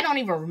see it. I don't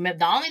even remember.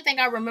 The only thing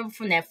I remember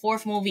from that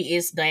 4th movie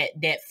is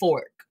that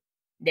fork.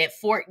 That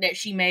fork that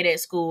she made at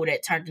school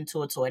that turned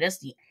into a toy. That's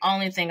the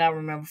only thing I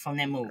remember from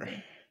that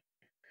movie.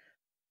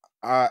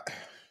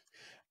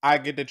 I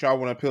get that y'all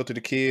want to appeal to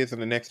the kids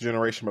and the next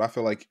generation, but I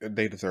feel like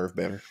they deserve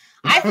better.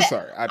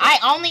 Sorry. I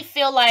only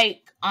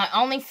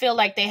feel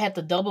like they had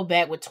to double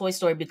back with Toy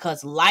Story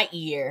because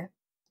Lightyear,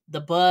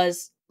 the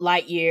Buzz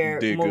Lightyear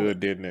did movie, good,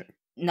 didn't it?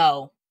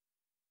 No.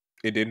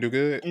 It didn't do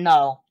good?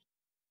 No.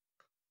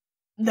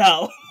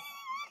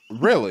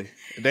 Really?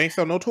 They ain't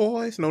sell no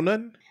toys? No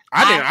nothing?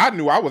 I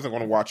knew I wasn't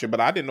going to watch it,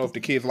 but I didn't know if the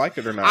kids liked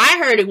it or not.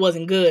 I heard it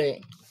wasn't good.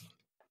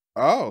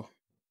 Oh.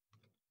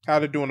 How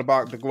they doing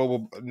the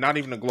global, not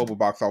even the global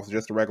box office,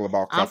 just the regular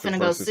box office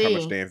versus how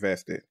much they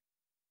invested?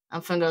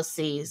 I'm finna go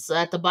see. So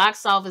at the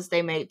box office,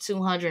 they made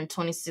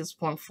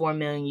 $226.4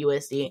 million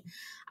USD.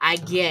 I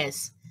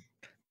guess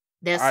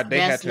they had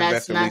to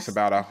invest at least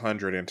about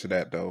 100 into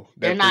that though.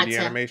 That 3D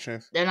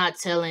animations. They're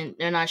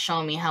not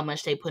showing me how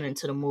much they put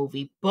into the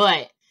movie,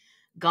 but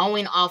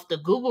Going off the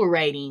Google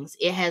ratings,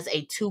 it has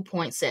a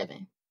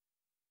 2.7.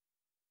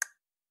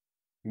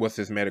 What's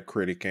his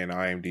Metacritic and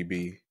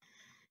IMDb?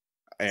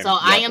 And So or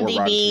Rotten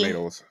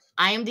Tomatoes.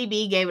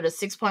 IMDb gave it a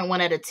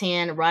 6.1 out of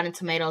 10. Rotten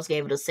Tomatoes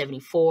gave it a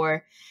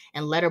 74.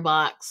 And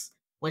Letterboxd,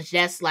 which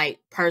that's like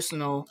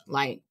personal,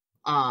 like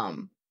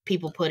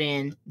people put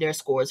in their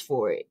scores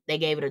for it. They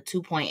gave it a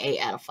 2.8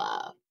 out of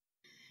 5.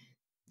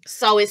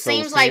 So it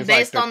seems like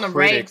based on the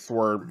rate,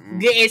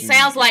 it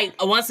sounds like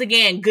once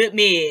again good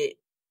mid.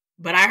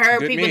 But I heard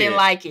people didn't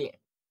like it.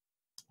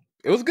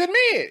 It was good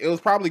mid. It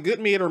was probably good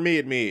mid or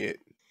mid.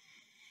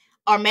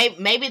 Or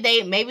maybe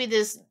they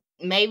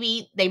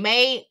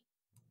made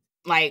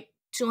like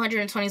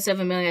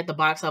 227 million at the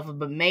box office,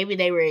 but maybe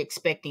they were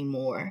expecting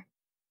more.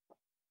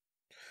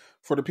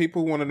 For the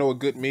people who want to know what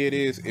good mid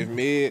is, if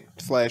mid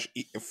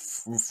 /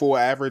 full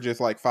average is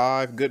like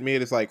 5, good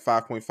mid is like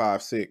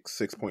 5.56,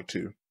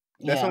 6.2.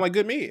 That sounds like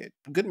good mid.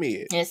 Good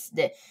mid. It's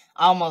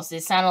almost.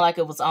 It sounded like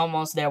it was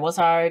almost there. What's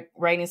our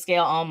rating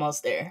scale?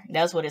 Almost there.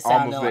 That's what it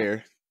sounded almost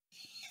there.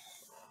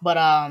 But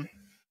I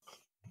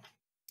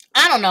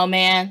don't know,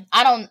 man.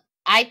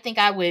 I think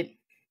I would.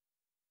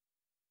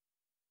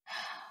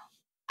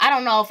 I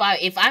don't know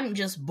if I'm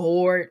just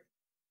bored,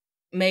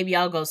 maybe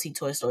I'll go see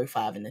Toy Story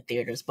 5 in the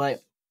theaters.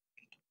 But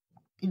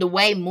the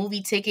way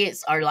movie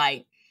tickets are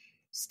like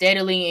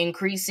steadily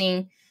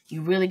increasing,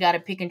 you really got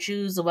to pick and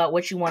choose about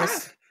what you want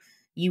to.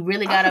 You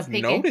really got to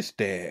pick. Noticed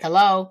that.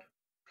 Hello.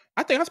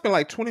 I think I spent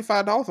like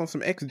 $25 on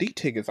some XD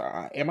tickets.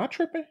 Am I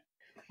tripping?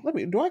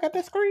 Do I got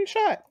that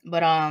screenshot?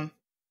 But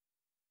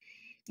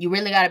you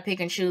really got to pick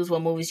and choose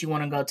what movies you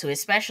want to go to,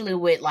 especially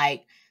with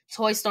like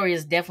Toy Story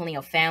is definitely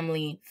a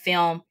family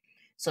film.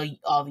 So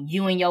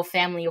you and your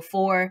family of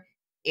 4,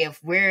 if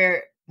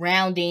we're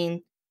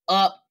rounding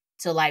up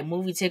to like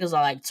movie tickets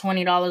are like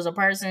 $20 a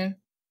person.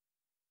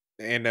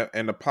 And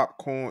the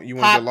popcorn, you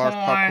want to get large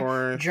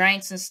popcorn,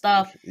 drinks and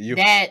stuff.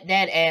 That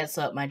adds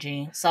up, my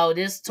G. So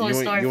this Toy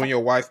Story, you and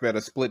your wife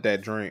better split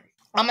that drink.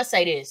 I'm gonna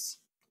say this: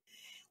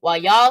 while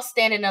y'all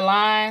standing in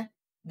line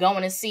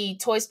going to see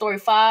Toy Story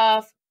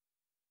 5,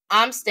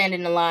 I'm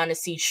standing in line to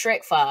see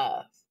Shrek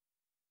 5.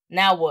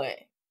 Now what?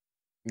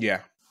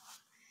 Yeah.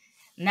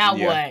 Now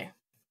what?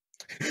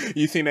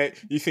 You seen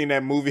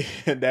that movie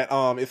that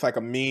it's like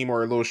a meme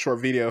or a little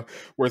short video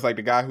where it's like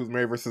the guy who's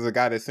married versus the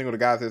guy that's single. The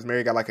guy that's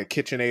married got like a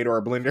KitchenAid or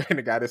a blender, and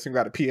the guy that's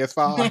single got a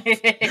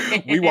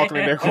PS5. We walking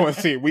in there going to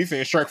see. We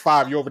seeing Shrek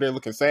 5. You over there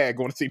looking sad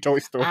going to see Toy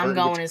Story. I'm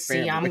going to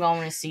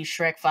see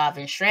Shrek 5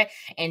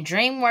 and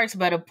DreamWorks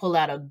better pull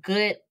out a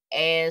good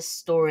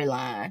ass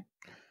storyline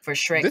for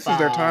Shrek 5. This is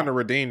their time to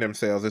redeem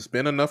themselves. It's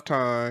been enough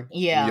time.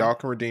 Yeah, y'all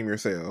can redeem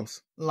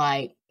yourselves.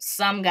 Like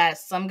some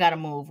gotta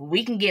move.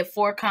 We can get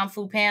 4 Kung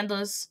Fu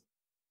Pandas.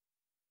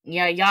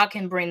 Yeah, y'all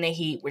can bring the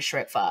heat with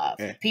Shrek 5.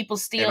 Yeah. People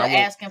still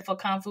asking for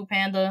Kung Fu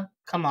Panda.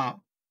 Come on.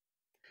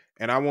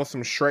 And I want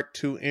some Shrek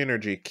 2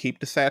 energy. Keep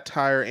the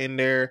satire in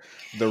there.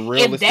 The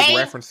realistic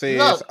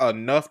references.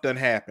 Enough done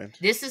happened.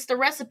 This is the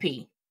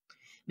recipe.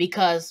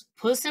 Because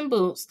Puss in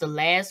Boots, The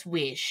Last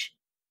Wish,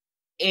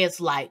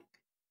 is like,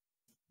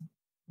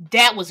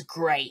 that was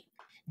great.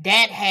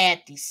 That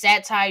had the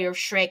satire of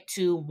Shrek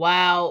 2,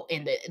 wow,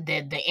 and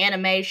the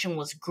animation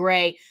was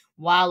great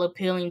while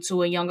appealing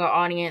to a younger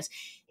audience.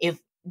 If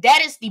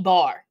that is the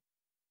bar,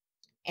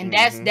 and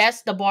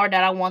that's the bar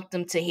that I want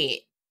them to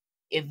hit.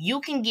 If you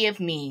can give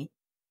me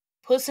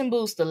Puss in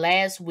Boots: The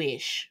Last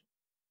Wish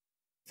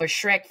for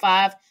Shrek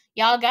 5,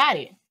 y'all got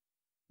it.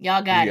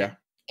 Y'all got it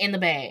in the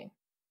bag.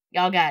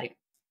 Y'all got it.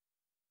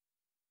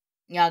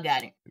 Y'all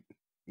got it.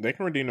 They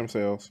can redeem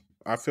themselves.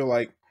 I feel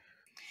like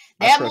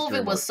that movie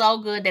was so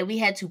good that we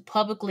had to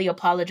publicly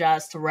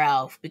apologize to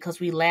Ralph because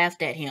we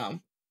laughed at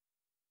him.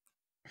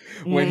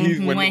 When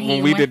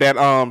we did that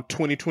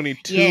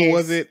 2022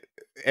 was it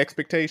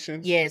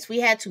Expectations? Yes,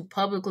 we had to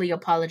publicly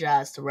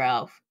apologize to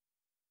Ralph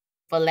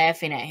for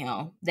laughing at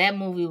him. That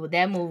movie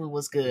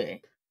was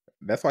good.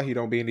 That's why he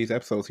don't be in these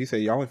episodes. He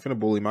said, "Y'all ain't finna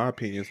bully my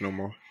opinions no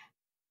more."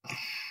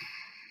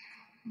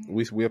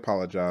 We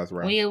apologize,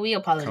 Ralph. We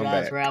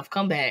apologize, Ralph.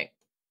 Come back.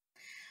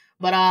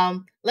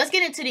 But let's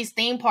get into these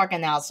theme park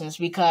announcements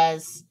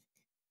because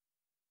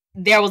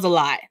there was a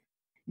lot.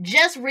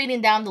 Just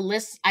reading down the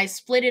list, I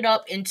split it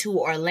up into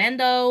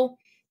Orlando,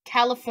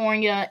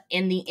 California,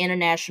 and the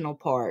international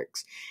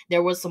parks.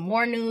 There was some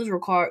more news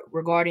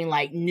regarding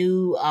like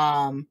new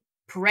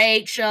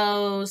parade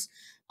shows,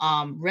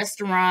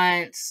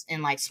 restaurants,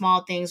 and like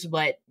small things.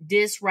 But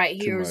this right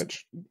here is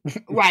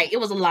right.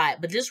 It was a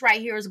lot, but this right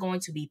here is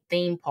going to be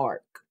theme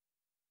park.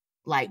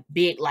 Like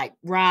big, like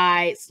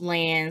rides,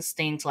 lands,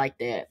 things like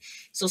that.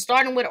 So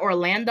starting with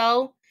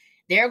Orlando,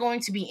 they're going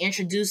to be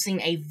introducing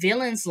a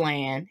villains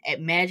land at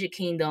Magic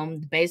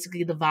Kingdom.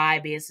 Basically, the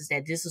vibe is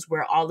that this is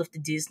where all of the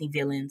Disney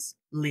villains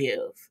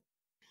live.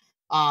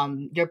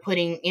 They're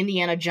putting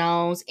Indiana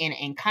Jones and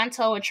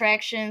Encanto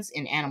attractions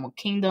in Animal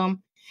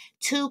Kingdom.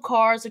 2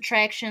 Cars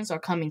attractions are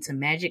coming to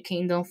Magic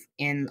Kingdom.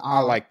 And I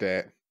like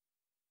that.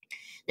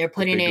 They're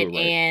putting they do it it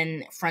right.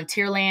 in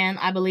Frontierland,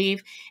 I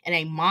believe, and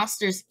a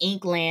Monsters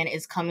Inc. land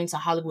is coming to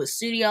Hollywood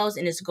Studios,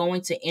 and it's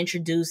going to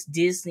introduce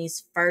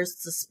Disney's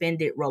first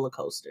suspended roller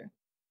coaster.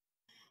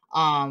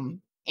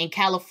 In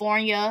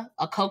California,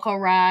 a Coco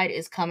ride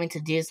is coming to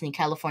Disney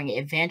California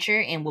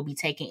Adventure and will be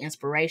taking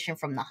inspiration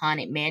from the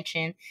Haunted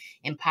Mansion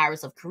and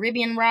Pirates of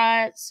Caribbean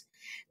rides.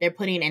 They're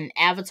putting an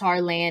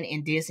Avatar land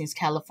in Disney's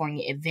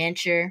California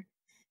Adventure.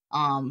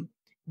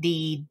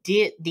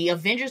 The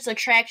Avengers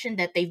attraction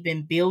that they've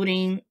been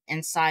building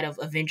inside of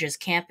Avengers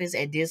Campus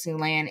at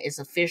Disneyland is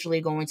officially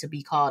going to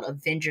be called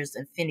Avengers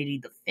Infinity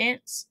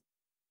Defense.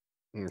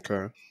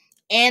 Okay.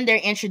 And they're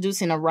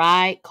introducing a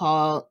ride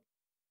called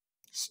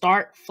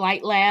Stark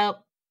Flight Lab,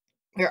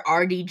 where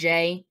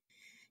RDJ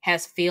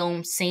has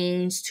filmed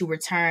scenes to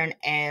return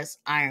as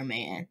Iron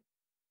Man.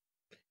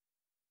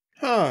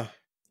 Huh.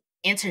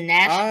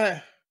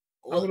 International.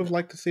 I would have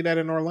liked to see that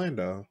in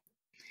Orlando.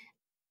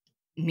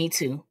 Me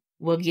too.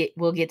 We'll get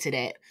to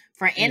that.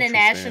 For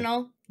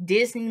international,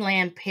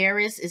 Disneyland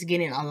Paris is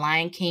getting a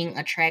Lion King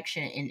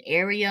attraction in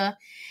area,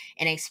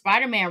 and a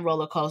Spider-Man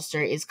roller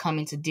coaster is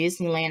coming to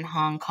Disneyland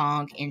Hong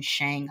Kong and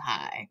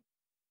Shanghai.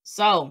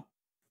 So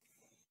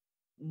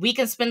we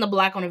can spin the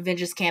block on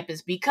Avengers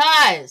Campus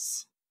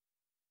because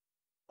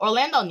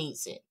Orlando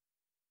needs it.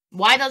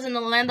 Why doesn't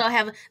Orlando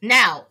have...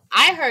 Now,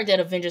 I heard that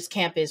Avengers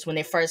Campus, when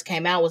they first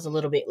came out, was a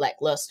little bit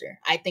lackluster.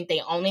 I think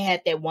they only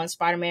had that one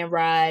Spider-Man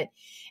ride,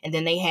 and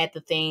then they had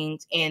the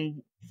things,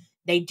 and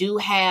they do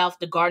have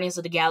the Guardians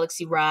of the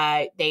Galaxy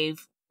ride.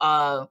 They've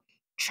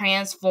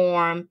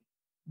transformed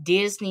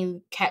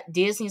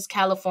Disney's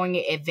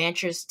California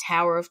Adventures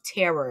Tower of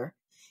Terror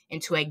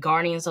into a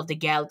Guardians of the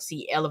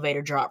Galaxy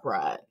elevator drop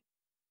ride.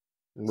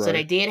 Right. So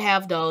they did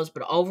have those,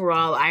 but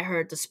overall, I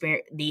heard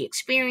the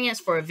experience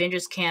for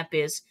Avengers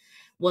Campus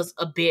was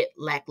a bit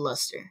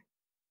lackluster.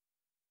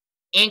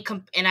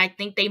 And I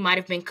think they might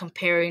have been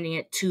comparing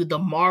it to the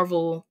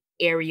Marvel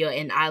area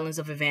in Islands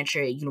of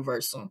Adventure at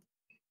Universal.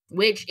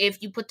 Which,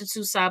 if you put the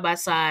two side by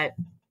side,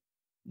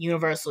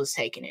 Universal is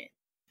taking it.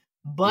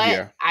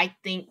 But I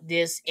think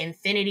this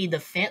Infinity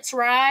Defense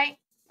ride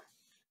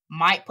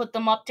might put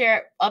them up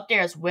there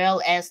as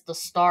well as the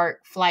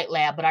Stark Flight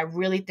Lab, but I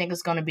really think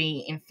it's going to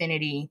be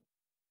Infinity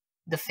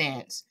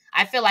Defense.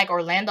 I feel like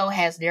Orlando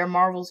has their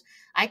Marvels.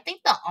 I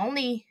think the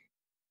only...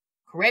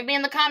 Correct me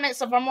in the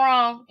comments if I'm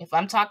wrong, if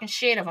I'm talking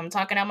shit, if I'm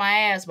talking out my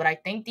ass, but I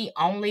think the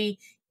only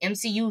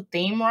MCU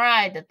theme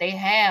ride that they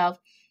have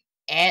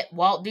at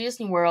Walt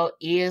Disney World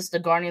is the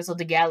Guardians of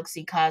the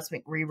Galaxy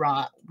Cosmic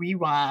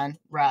Rewind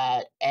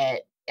ride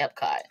at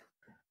Epcot.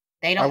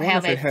 They don't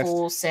have a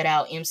full set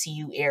out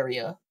MCU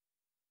area.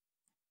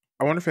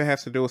 I wonder if it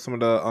has to do with some of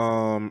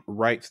the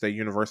rights that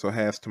Universal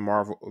has to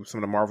Marvel, some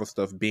of the Marvel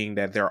stuff, being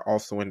that they're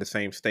also in the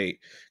same state.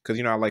 Because,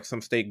 you know, like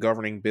some state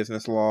governing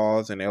business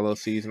laws and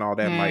LLCs and all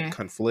that might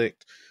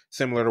conflict.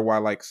 Similar to why,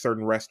 like,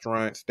 certain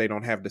restaurants, they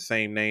don't have the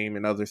same name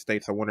in other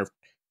states. I wonder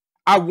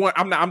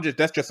if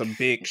that's just a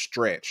big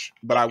stretch,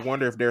 but I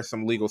wonder if there's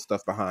some legal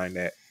stuff behind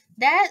that.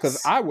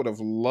 Because I would have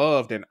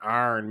loved an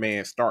Iron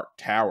Man Stark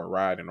Tower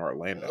ride in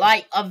Orlando.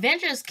 Like,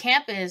 Avengers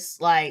Campus,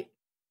 like,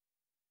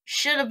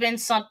 should have been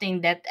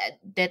something that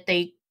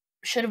they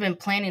should have been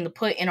planning to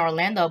put in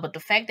Orlando, but the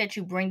fact that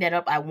you bring that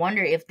up, I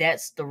wonder if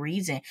that's the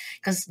reason,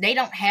 because they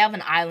don't have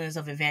an Islands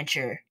of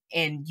Adventure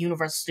in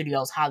Universal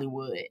Studios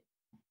Hollywood.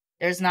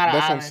 There's not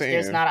an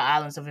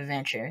Islands of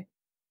Adventure,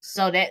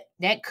 so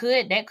that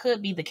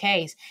could be the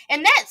case,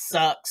 and that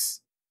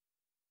sucks.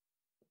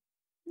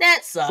 That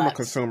sucks from a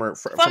consumer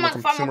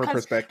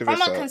perspective.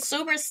 From a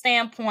consumer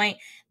standpoint,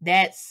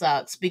 that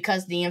sucks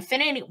because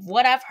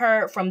what I've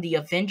heard from the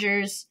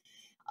Avengers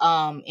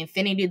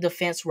Infinity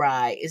Defense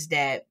ride is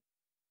that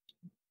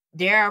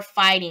they're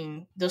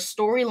fighting. The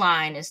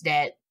storyline is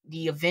that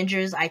the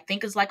Avengers, I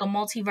think, is like a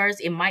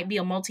multiverse. It might be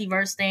a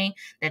multiverse thing,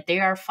 that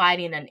they are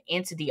fighting an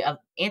entity,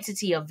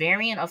 a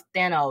variant of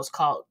Thanos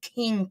called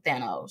King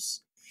Thanos.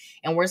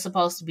 And we're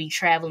supposed to be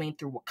traveling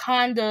through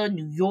Wakanda,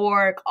 New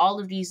York, all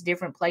of these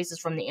different places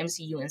from the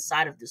MCU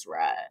inside of this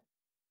ride.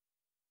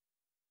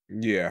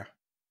 Yeah.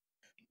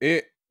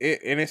 It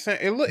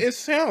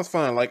sounds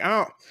fun. Like,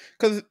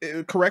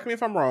 correct me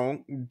if I'm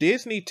wrong,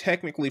 Disney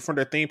technically, for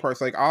their theme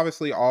parks, like,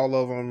 obviously all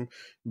of them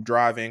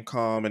drive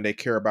income and they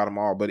care about them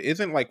all, but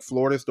isn't, like,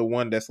 Florida's the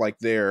one that's like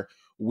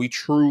we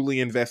truly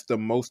invest the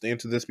most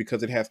into this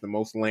because it has the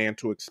most land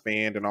to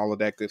expand and all of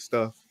that good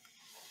stuff?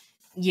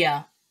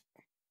 Yeah.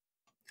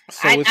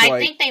 So I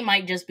think they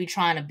might just be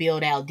trying to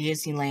build out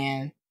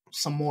Disneyland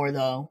some more,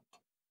 though,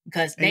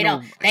 because they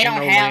don't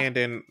have land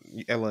in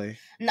LA.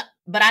 No,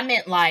 but I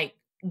meant like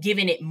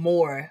giving it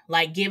more,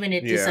 like giving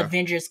it this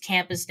Avengers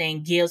Campus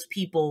thing gives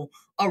people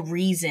a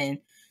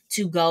reason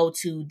to go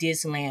to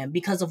Disneyland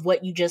because of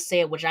what you just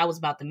said, which I was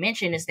about to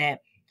mention, is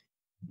that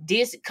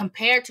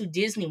compared to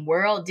Disney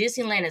World,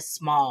 Disneyland is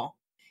small,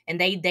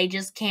 and they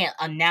just can't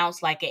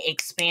announce like an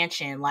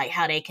expansion, like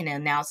how they can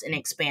announce an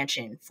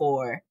expansion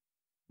for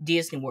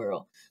Disney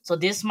World. So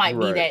this might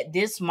be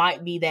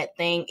that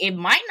thing. It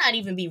might not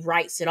even be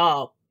rights at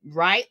all.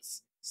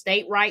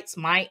 State rights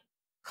might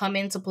come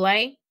into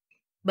play,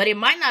 But it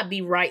might not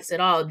be rights at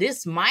all.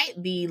 This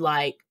might be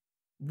like,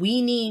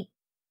 we need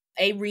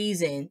a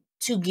reason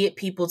to get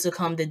people to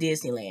come to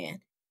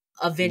Disneyland.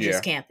 Avengers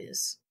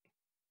Campus.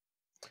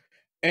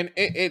 And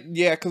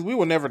yeah, because we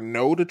will never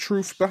know the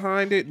truth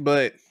behind it,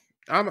 but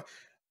I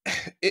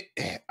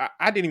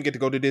didn't even get to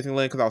go to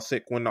Disneyland because I was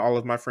sick when all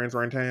of my friends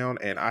were in town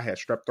and I had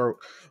strep throat.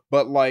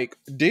 But like,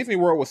 Disney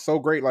World was so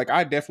great. Like,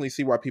 I definitely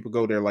see why people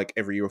go there like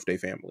every year with their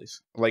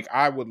families. Like,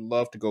 I would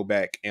love to go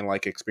back and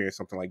like experience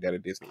something like that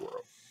at Disney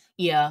World.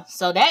 Yeah,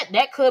 so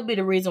that could be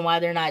the reason why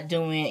they're not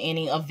doing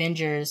any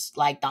Avengers.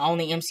 Like, the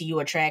only MCU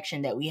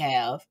attraction that we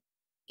have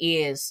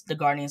is the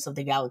Guardians of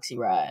the Galaxy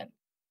ride.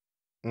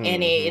 Mm-hmm.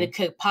 And it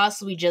could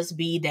possibly just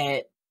be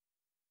that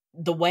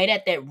the way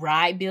that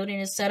ride building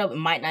is set up, it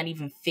might not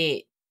even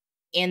fit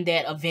in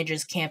that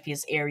Avengers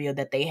Campus area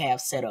that they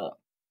have set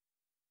up.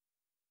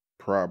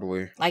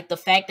 Probably. Like, the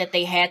fact that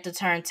they had to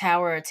turn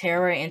Tower of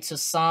Terror into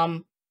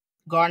some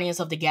Guardians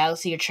of the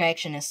Galaxy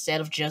attraction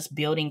instead of just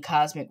building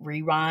Cosmic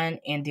Rewind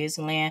in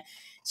Disneyland,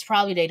 it's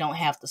probably they don't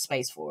have the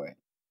space for it.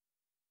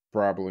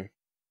 Probably.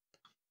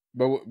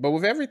 But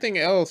with everything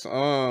else,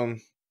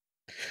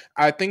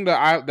 I think the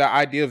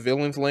idea of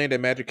Villains Land at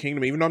Magic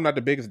Kingdom, even though I'm not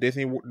the biggest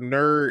Disney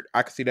nerd,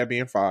 I could see that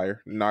being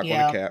fire. Not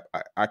going to cap.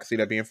 I could see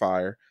that being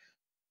fire.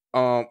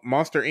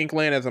 Monster Inc.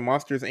 Land, as a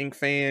Monsters Inc.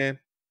 fan,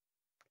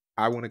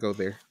 I want to go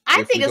there.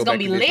 I think it's going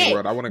to be lit.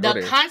 World, I want to go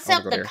there.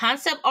 The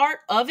concept art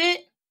of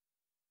it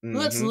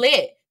looks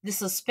lit. The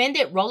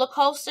suspended roller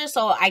coaster,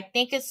 so I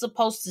think it's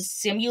supposed to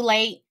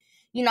simulate,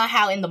 you know,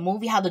 how in the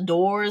movie, how the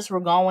doors were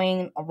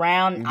going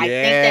around.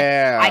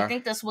 Yeah. I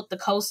think that's what the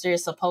coaster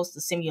is supposed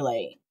to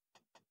simulate.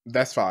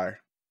 That's fire.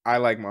 I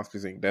like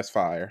Monsters Inc. That's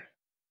fire.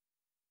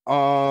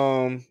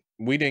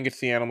 We didn't get to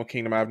see Animal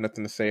Kingdom. I have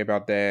nothing to say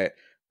about that.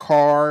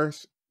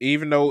 Cars,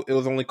 even though it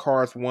was only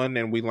Cars 1,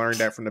 and we learned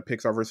that from the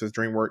Pixar versus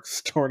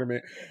DreamWorks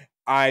tournament,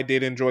 I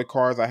did enjoy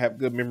Cars. I have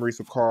good memories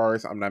of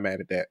Cars. I'm not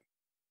mad at that.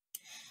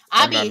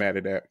 I'm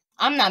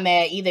not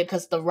mad either,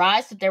 because the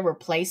rides that they're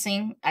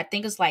replacing, I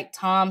think it's like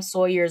Tom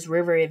Sawyer's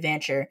River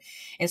Adventure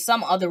and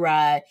some other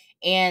ride,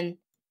 and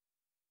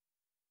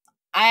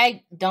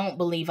I don't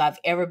believe I've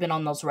ever been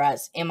on those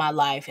rides in my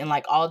life in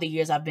like all the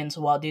years I've been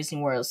to Walt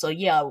Disney World. So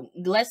yeah,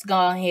 let's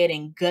go ahead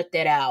and gut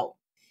that out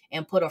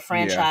and put a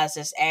franchise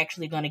that's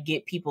actually going to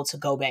get people to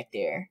go back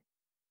there.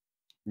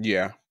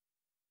 Yeah.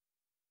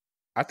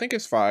 I think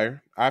it's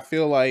fire. I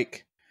feel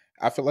like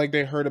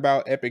they heard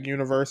about Epic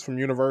Universe from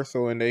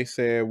Universal and they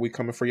said, we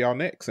coming for y'all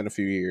next in a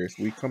few years.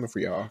 We coming for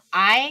y'all.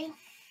 I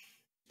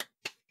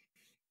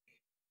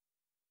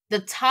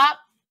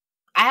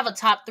have a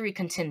top 3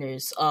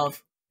 contenders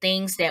of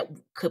things that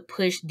could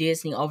push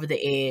Disney over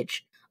the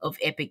edge of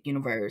Epic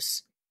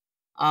Universe.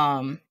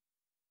 The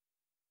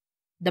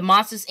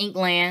Monsters Inc.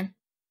 Land.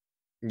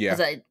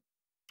 Yeah.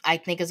 I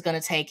think it's going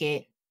to take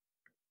it.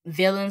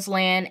 Villains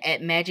Land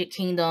at Magic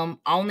Kingdom.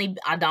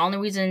 The only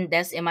reason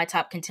that's in my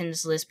top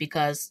contenders list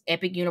because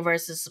Epic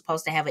Universe is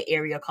supposed to have an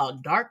area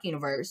called Dark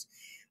Universe,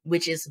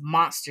 which is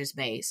monsters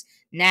based.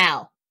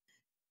 Now,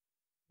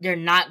 they're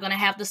not going to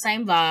have the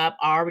same vibe.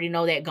 I already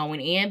know that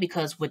going in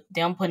because with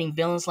them putting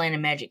Villains Land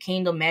and Magic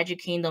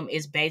Kingdom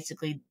is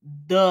basically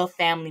the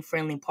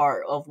family-friendly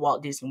part of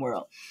Walt Disney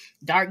World.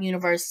 Dark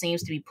Universe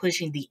seems to be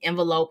pushing the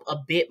envelope a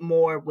bit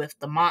more with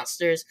the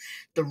monsters.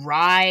 The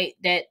ride,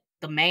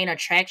 the main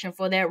attraction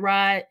for that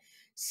ride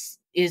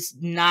is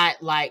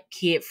not like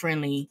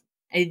kid-friendly.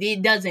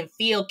 It doesn't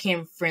feel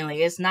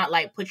kid-friendly. It's not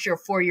like put your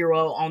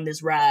 4-year-old on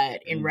this ride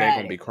and ride. They're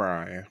going to be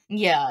crying.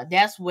 Yeah,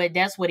 that's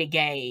what it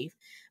gave.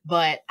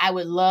 But I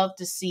would love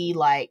to see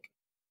like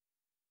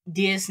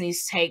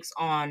Disney's takes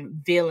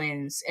on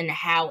villains and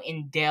how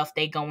in depth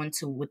they go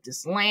into with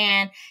this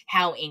land,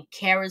 how in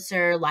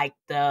character like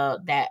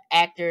the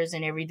actors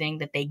and everything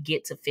that they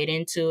get to fit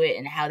into it,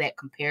 and how that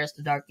compares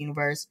to Dark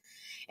Universe.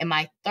 And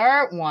my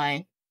third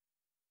one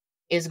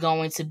is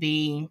going to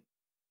be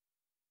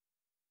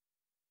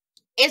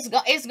it's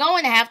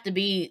going to have to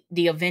be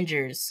the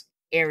Avengers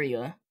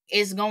area.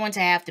 It's going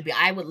to have to be.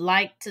 I would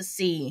like to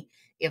see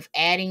if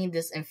adding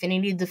this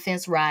Infinity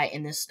Defense ride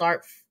and this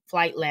Start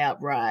Flight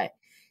Lab ride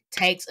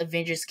takes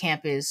Avengers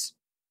Campus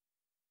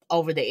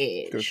over the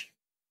edge.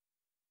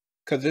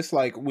 Because it's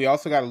like, we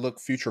also got to look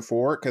future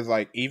forward, because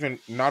like, even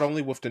not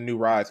only with the new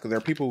rides, because there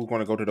are people who are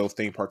going to go to those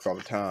theme parks all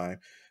the time,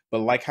 but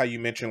like how you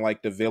mentioned,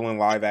 like the villain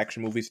live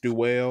action movies do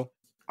well,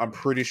 I'm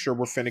pretty sure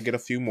we're finna get a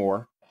few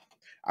more.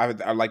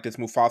 I like this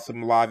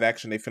Mufasa live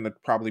action. They finna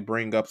probably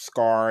bring up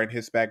Scar and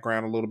his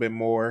background a little bit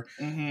more.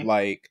 Mm-hmm.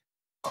 Like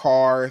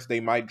Cars, they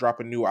might drop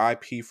a new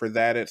IP for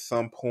that at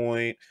some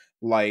point.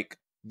 Like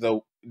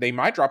they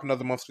might drop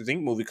another Monsters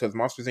Inc. movie because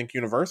Monsters Inc.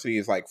 University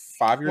is like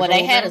 5 years old. Well,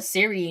 they had now. a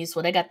series.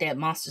 Well, they got that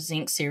Monsters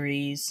Inc.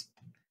 series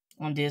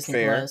on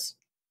Disney Plus.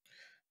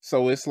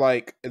 So it's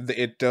like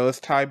it does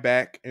tie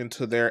back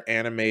into their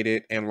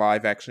animated and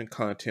live action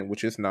content,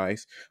 which is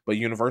nice. But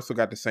Universal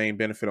got the same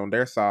benefit on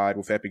their side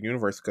with Epic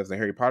Universe because the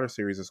Harry Potter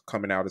series is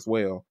coming out as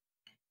well.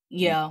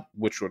 Yeah,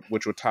 which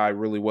would tie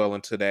really well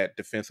into that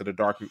Defense of the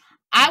Dark.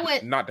 I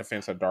would not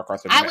Defense of the Dark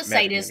Arts. I would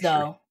say this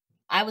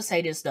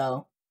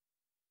though.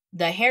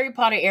 the Harry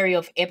Potter area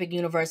of Epic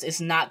Universe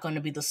is not going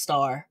to be the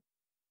star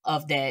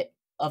of that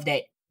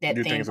You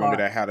think theme it's gonna be park.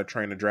 that How to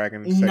Train a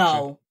Dragon section?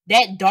 No,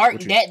 that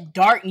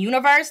dark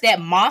universe, that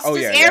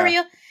monsters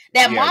area,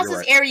 that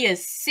monsters area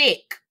is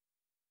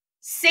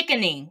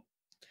sickening.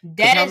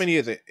 How many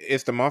is it?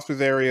 It's the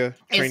monsters area,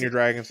 Train Your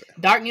Dragons,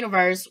 Dark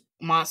Universe,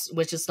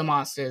 which is the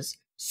monsters.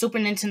 Super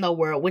Nintendo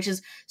World, which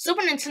is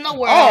Super Nintendo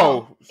World.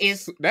 Oh,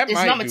 is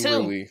number 2.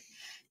 Really...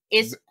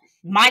 It's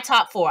my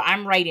top 4.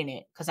 I'm rating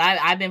it because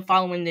I've been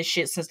following this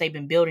shit since they've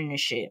been building this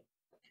shit.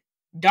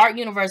 Dark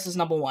Universe is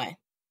number 1.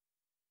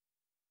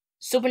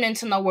 Super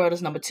Nintendo World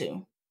is number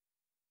 2.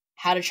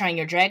 How to Train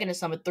Your Dragon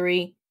is number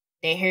 3.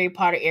 The Harry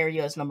Potter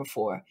area is number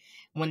 4.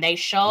 When they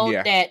showed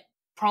that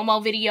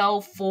promo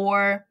video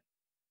for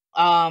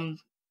the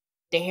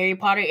Harry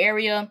Potter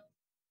area,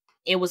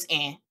 it was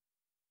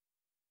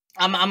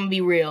I'm gonna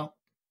be real.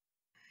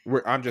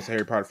 I'm just a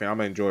Harry Potter fan. I'm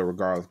gonna enjoy it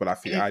regardless, but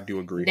I do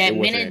agree.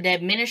 That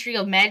Ministry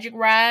of Magic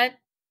ride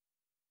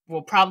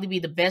will probably be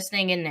the best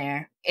thing in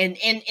there. And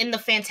in the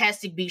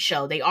Fantastic Beasts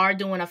show, they are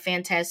doing a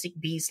Fantastic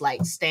Beasts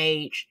like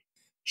stage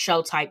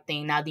show type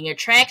thing. Now the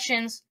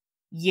attractions,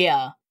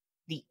 the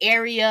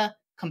area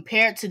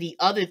compared to the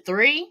other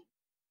 3,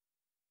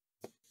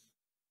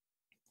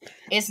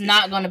 it's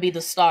not gonna be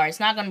the star.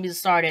 It's not gonna be the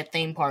star of that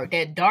theme park.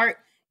 That Dark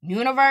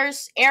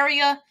Universe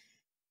area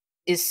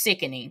is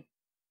sickening.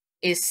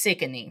 It's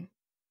sickening.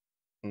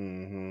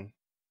 Mm-hmm.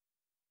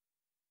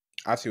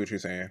 I see what you're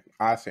saying.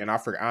 I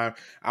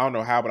don't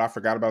know how, but I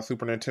forgot about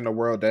Super Nintendo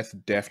World. That's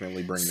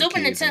definitely bringing the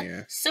kids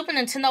in. Super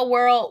Nintendo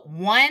World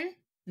 1,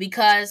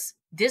 because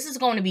this is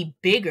going to be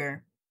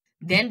bigger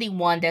than the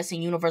one that's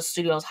in Universal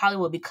Studios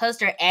Hollywood, because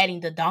they're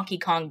adding the Donkey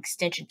Kong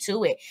extension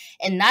to it.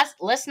 And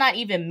let's not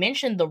even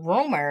mention the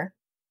rumor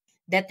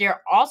that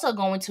they're also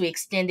going to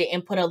extend it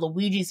and put a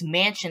Luigi's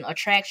Mansion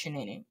attraction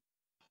in it.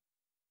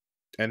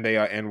 And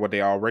and what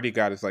they already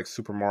got is like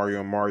Super Mario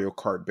and Mario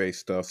Kart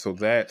based stuff. So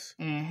that's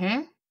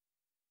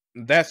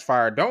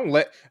fire. Don't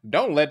let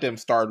them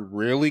start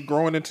really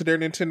growing into their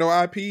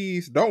Nintendo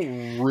IPs.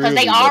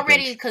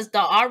 Because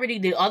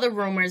the other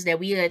rumors that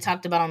we had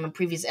talked about on the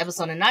previous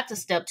episode, and not to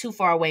step too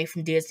far away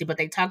from Disney, but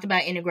they talked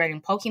about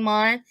integrating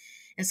Pokemon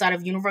inside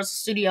of Universal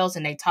Studios,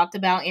 and they talked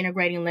about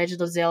integrating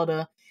Legend of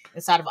Zelda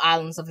inside of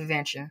Islands of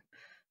Adventure.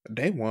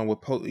 They won with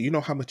you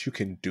know how much you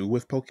can do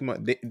with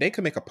Pokemon. They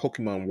could make a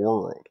Pokemon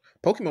World.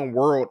 Pokemon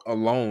World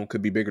alone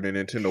could be bigger than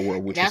Nintendo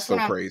World, which is so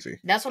crazy.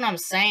 That's what I'm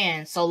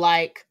saying. So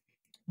like,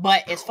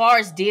 but as far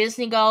as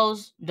Disney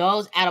goes,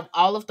 those out of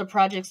all of the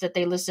projects that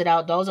they listed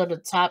out, those are the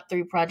top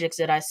 3 projects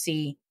that I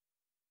see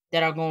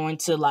that are going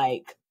to,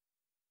 like,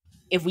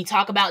 if we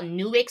talk about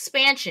new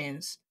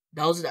expansions,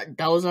 those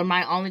are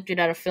my only 3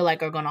 that I feel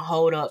like are going to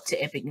hold up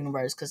to Epic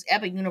Universe, because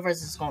Epic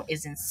Universe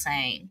is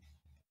insane.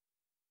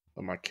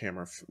 Let my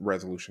camera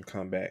resolution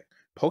come back.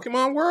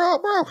 Pokemon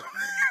World, bro.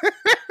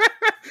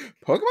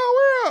 Pokemon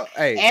World.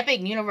 Hey,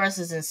 Epic Universe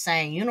is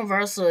insane.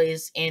 Universal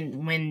is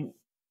when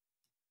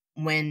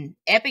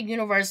Epic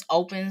Universe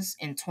opens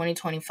in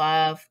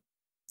 2025,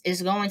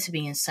 it's going to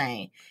be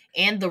insane.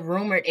 And the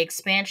rumored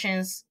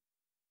expansions.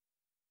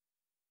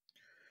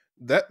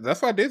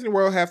 That's why Disney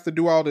World has to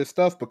do all this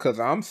stuff, because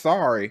I'm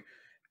sorry,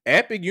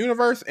 Epic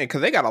Universe, and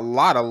because they got a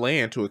lot of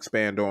land to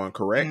expand on,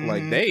 correct?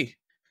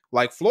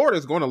 Like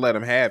Florida's going to let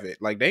them have it.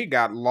 Like, they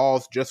got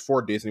laws just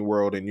for Disney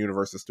World and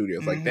Universal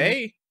Studios. Like,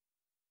 they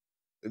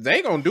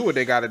gonna do what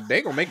they gotta.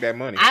 They gonna make that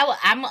money.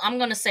 I'm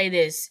gonna say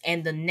this,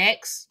 in the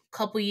next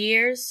couple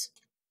years,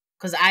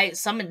 because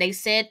they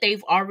said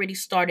they've already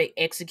started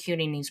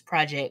executing these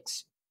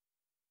projects.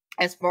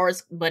 As far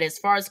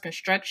as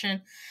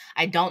construction,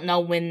 I don't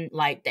know when,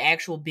 like, the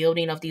actual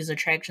building of these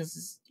attractions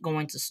is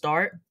going to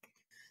start.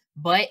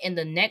 But in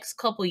the next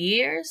couple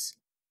years,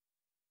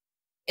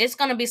 it's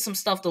going to be some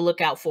stuff to look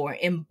out for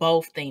in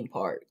both theme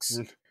parks.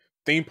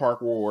 Theme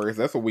Park Wars.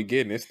 That's what we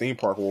getting. It's Theme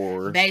Park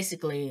Wars.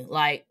 Basically,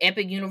 like,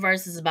 Epic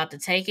Universe is about to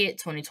take it,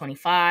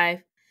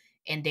 2025.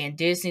 And then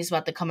Disney's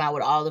about to come out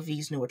with all of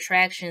these new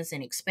attractions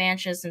and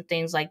expansions and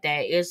things like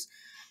that.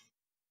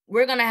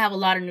 We're going to have a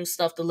lot of new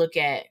stuff to look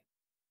at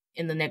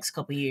in the next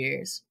couple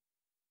years.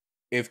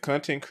 If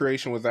content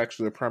creation was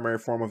actually a primary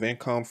form of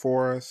income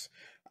for us,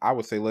 I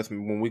would say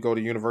when we go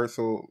to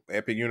Universal,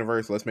 Epic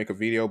Universe, let's make a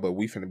video, but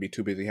we finna be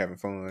too busy having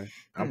fun.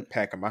 I'm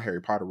packing my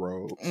Harry Potter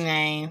robes.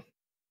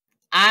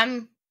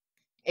 I'm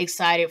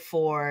excited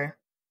for,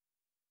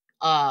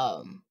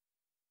 I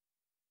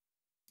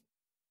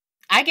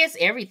guess,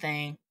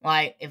 everything.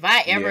 Like, if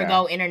I ever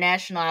go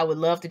international, I would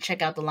love to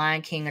check out the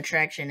Lion King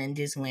attraction in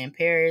Disneyland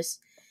Paris.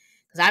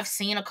 Because I've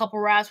seen a couple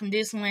rides from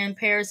Disneyland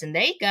Paris, and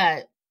they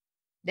got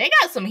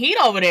some heat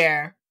over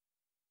there.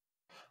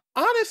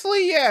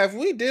 Honestly, yeah. If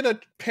we did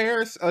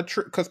a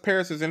trip, because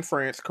Paris is in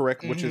France,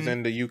 correct, which is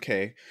in the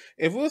UK.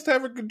 If we was to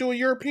ever do a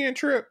European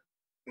trip,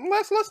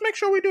 let's make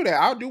sure we do that.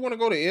 I do want to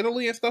go to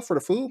Italy and stuff for the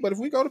food, but if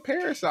we go to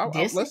Paris,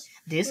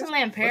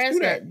 Disneyland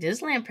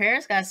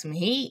Paris got some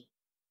heat.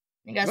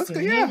 They got some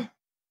heat.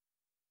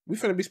 We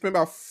finna be spending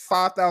about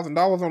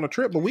 $5,000 on a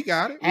trip, but we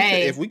got it.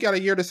 If we got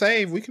a year to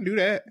save, we can do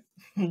that.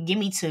 Give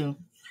me 2.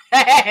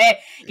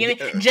 Give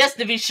me just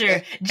to be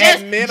sure.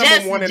 At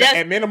minimum one and a half.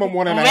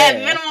 At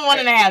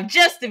minimum 1.5,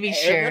 just to be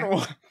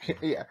sure.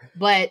 Yeah,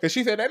 but because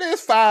she said that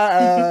is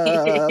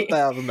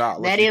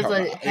 $5,000. That is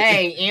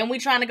hey, and we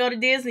trying to go to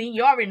Disney.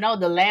 You already know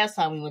the last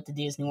time we went to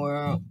Disney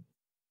World.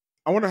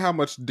 I wonder how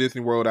much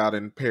Disney World out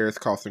in Paris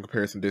costs in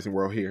comparison to Disney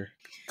World here,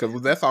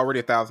 because that's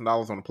already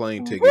 $1,000 on a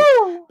plane ticket.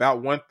 Woo!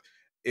 About one,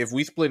 if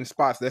we split in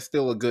spots, that's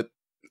still a good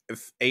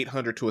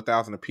 $800 to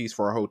 $1,000 a piece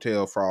for a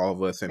hotel for all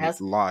of us, and it's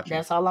lodging.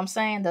 That's all I'm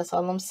saying. That's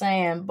all I'm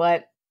saying.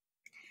 But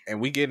and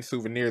we getting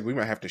souvenirs. We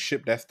might have to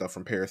ship that stuff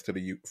from Paris to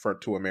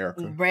to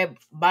America.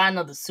 Buy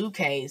another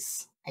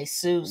suitcase. A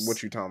suit.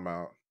 What you talking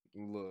about?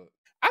 Look,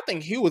 I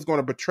think Hugh is going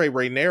to betray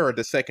Rhaenyra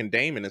the second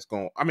Daemon is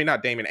going. I mean,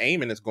 not Daemon.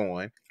 Aemon is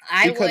going.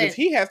 Because if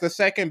he has the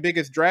second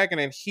biggest dragon,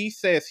 and he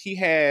says he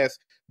has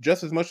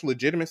just as much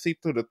legitimacy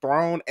to the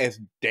throne as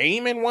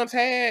Daemon once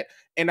had,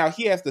 and now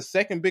he has the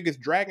second biggest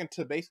dragon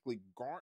to basically garner.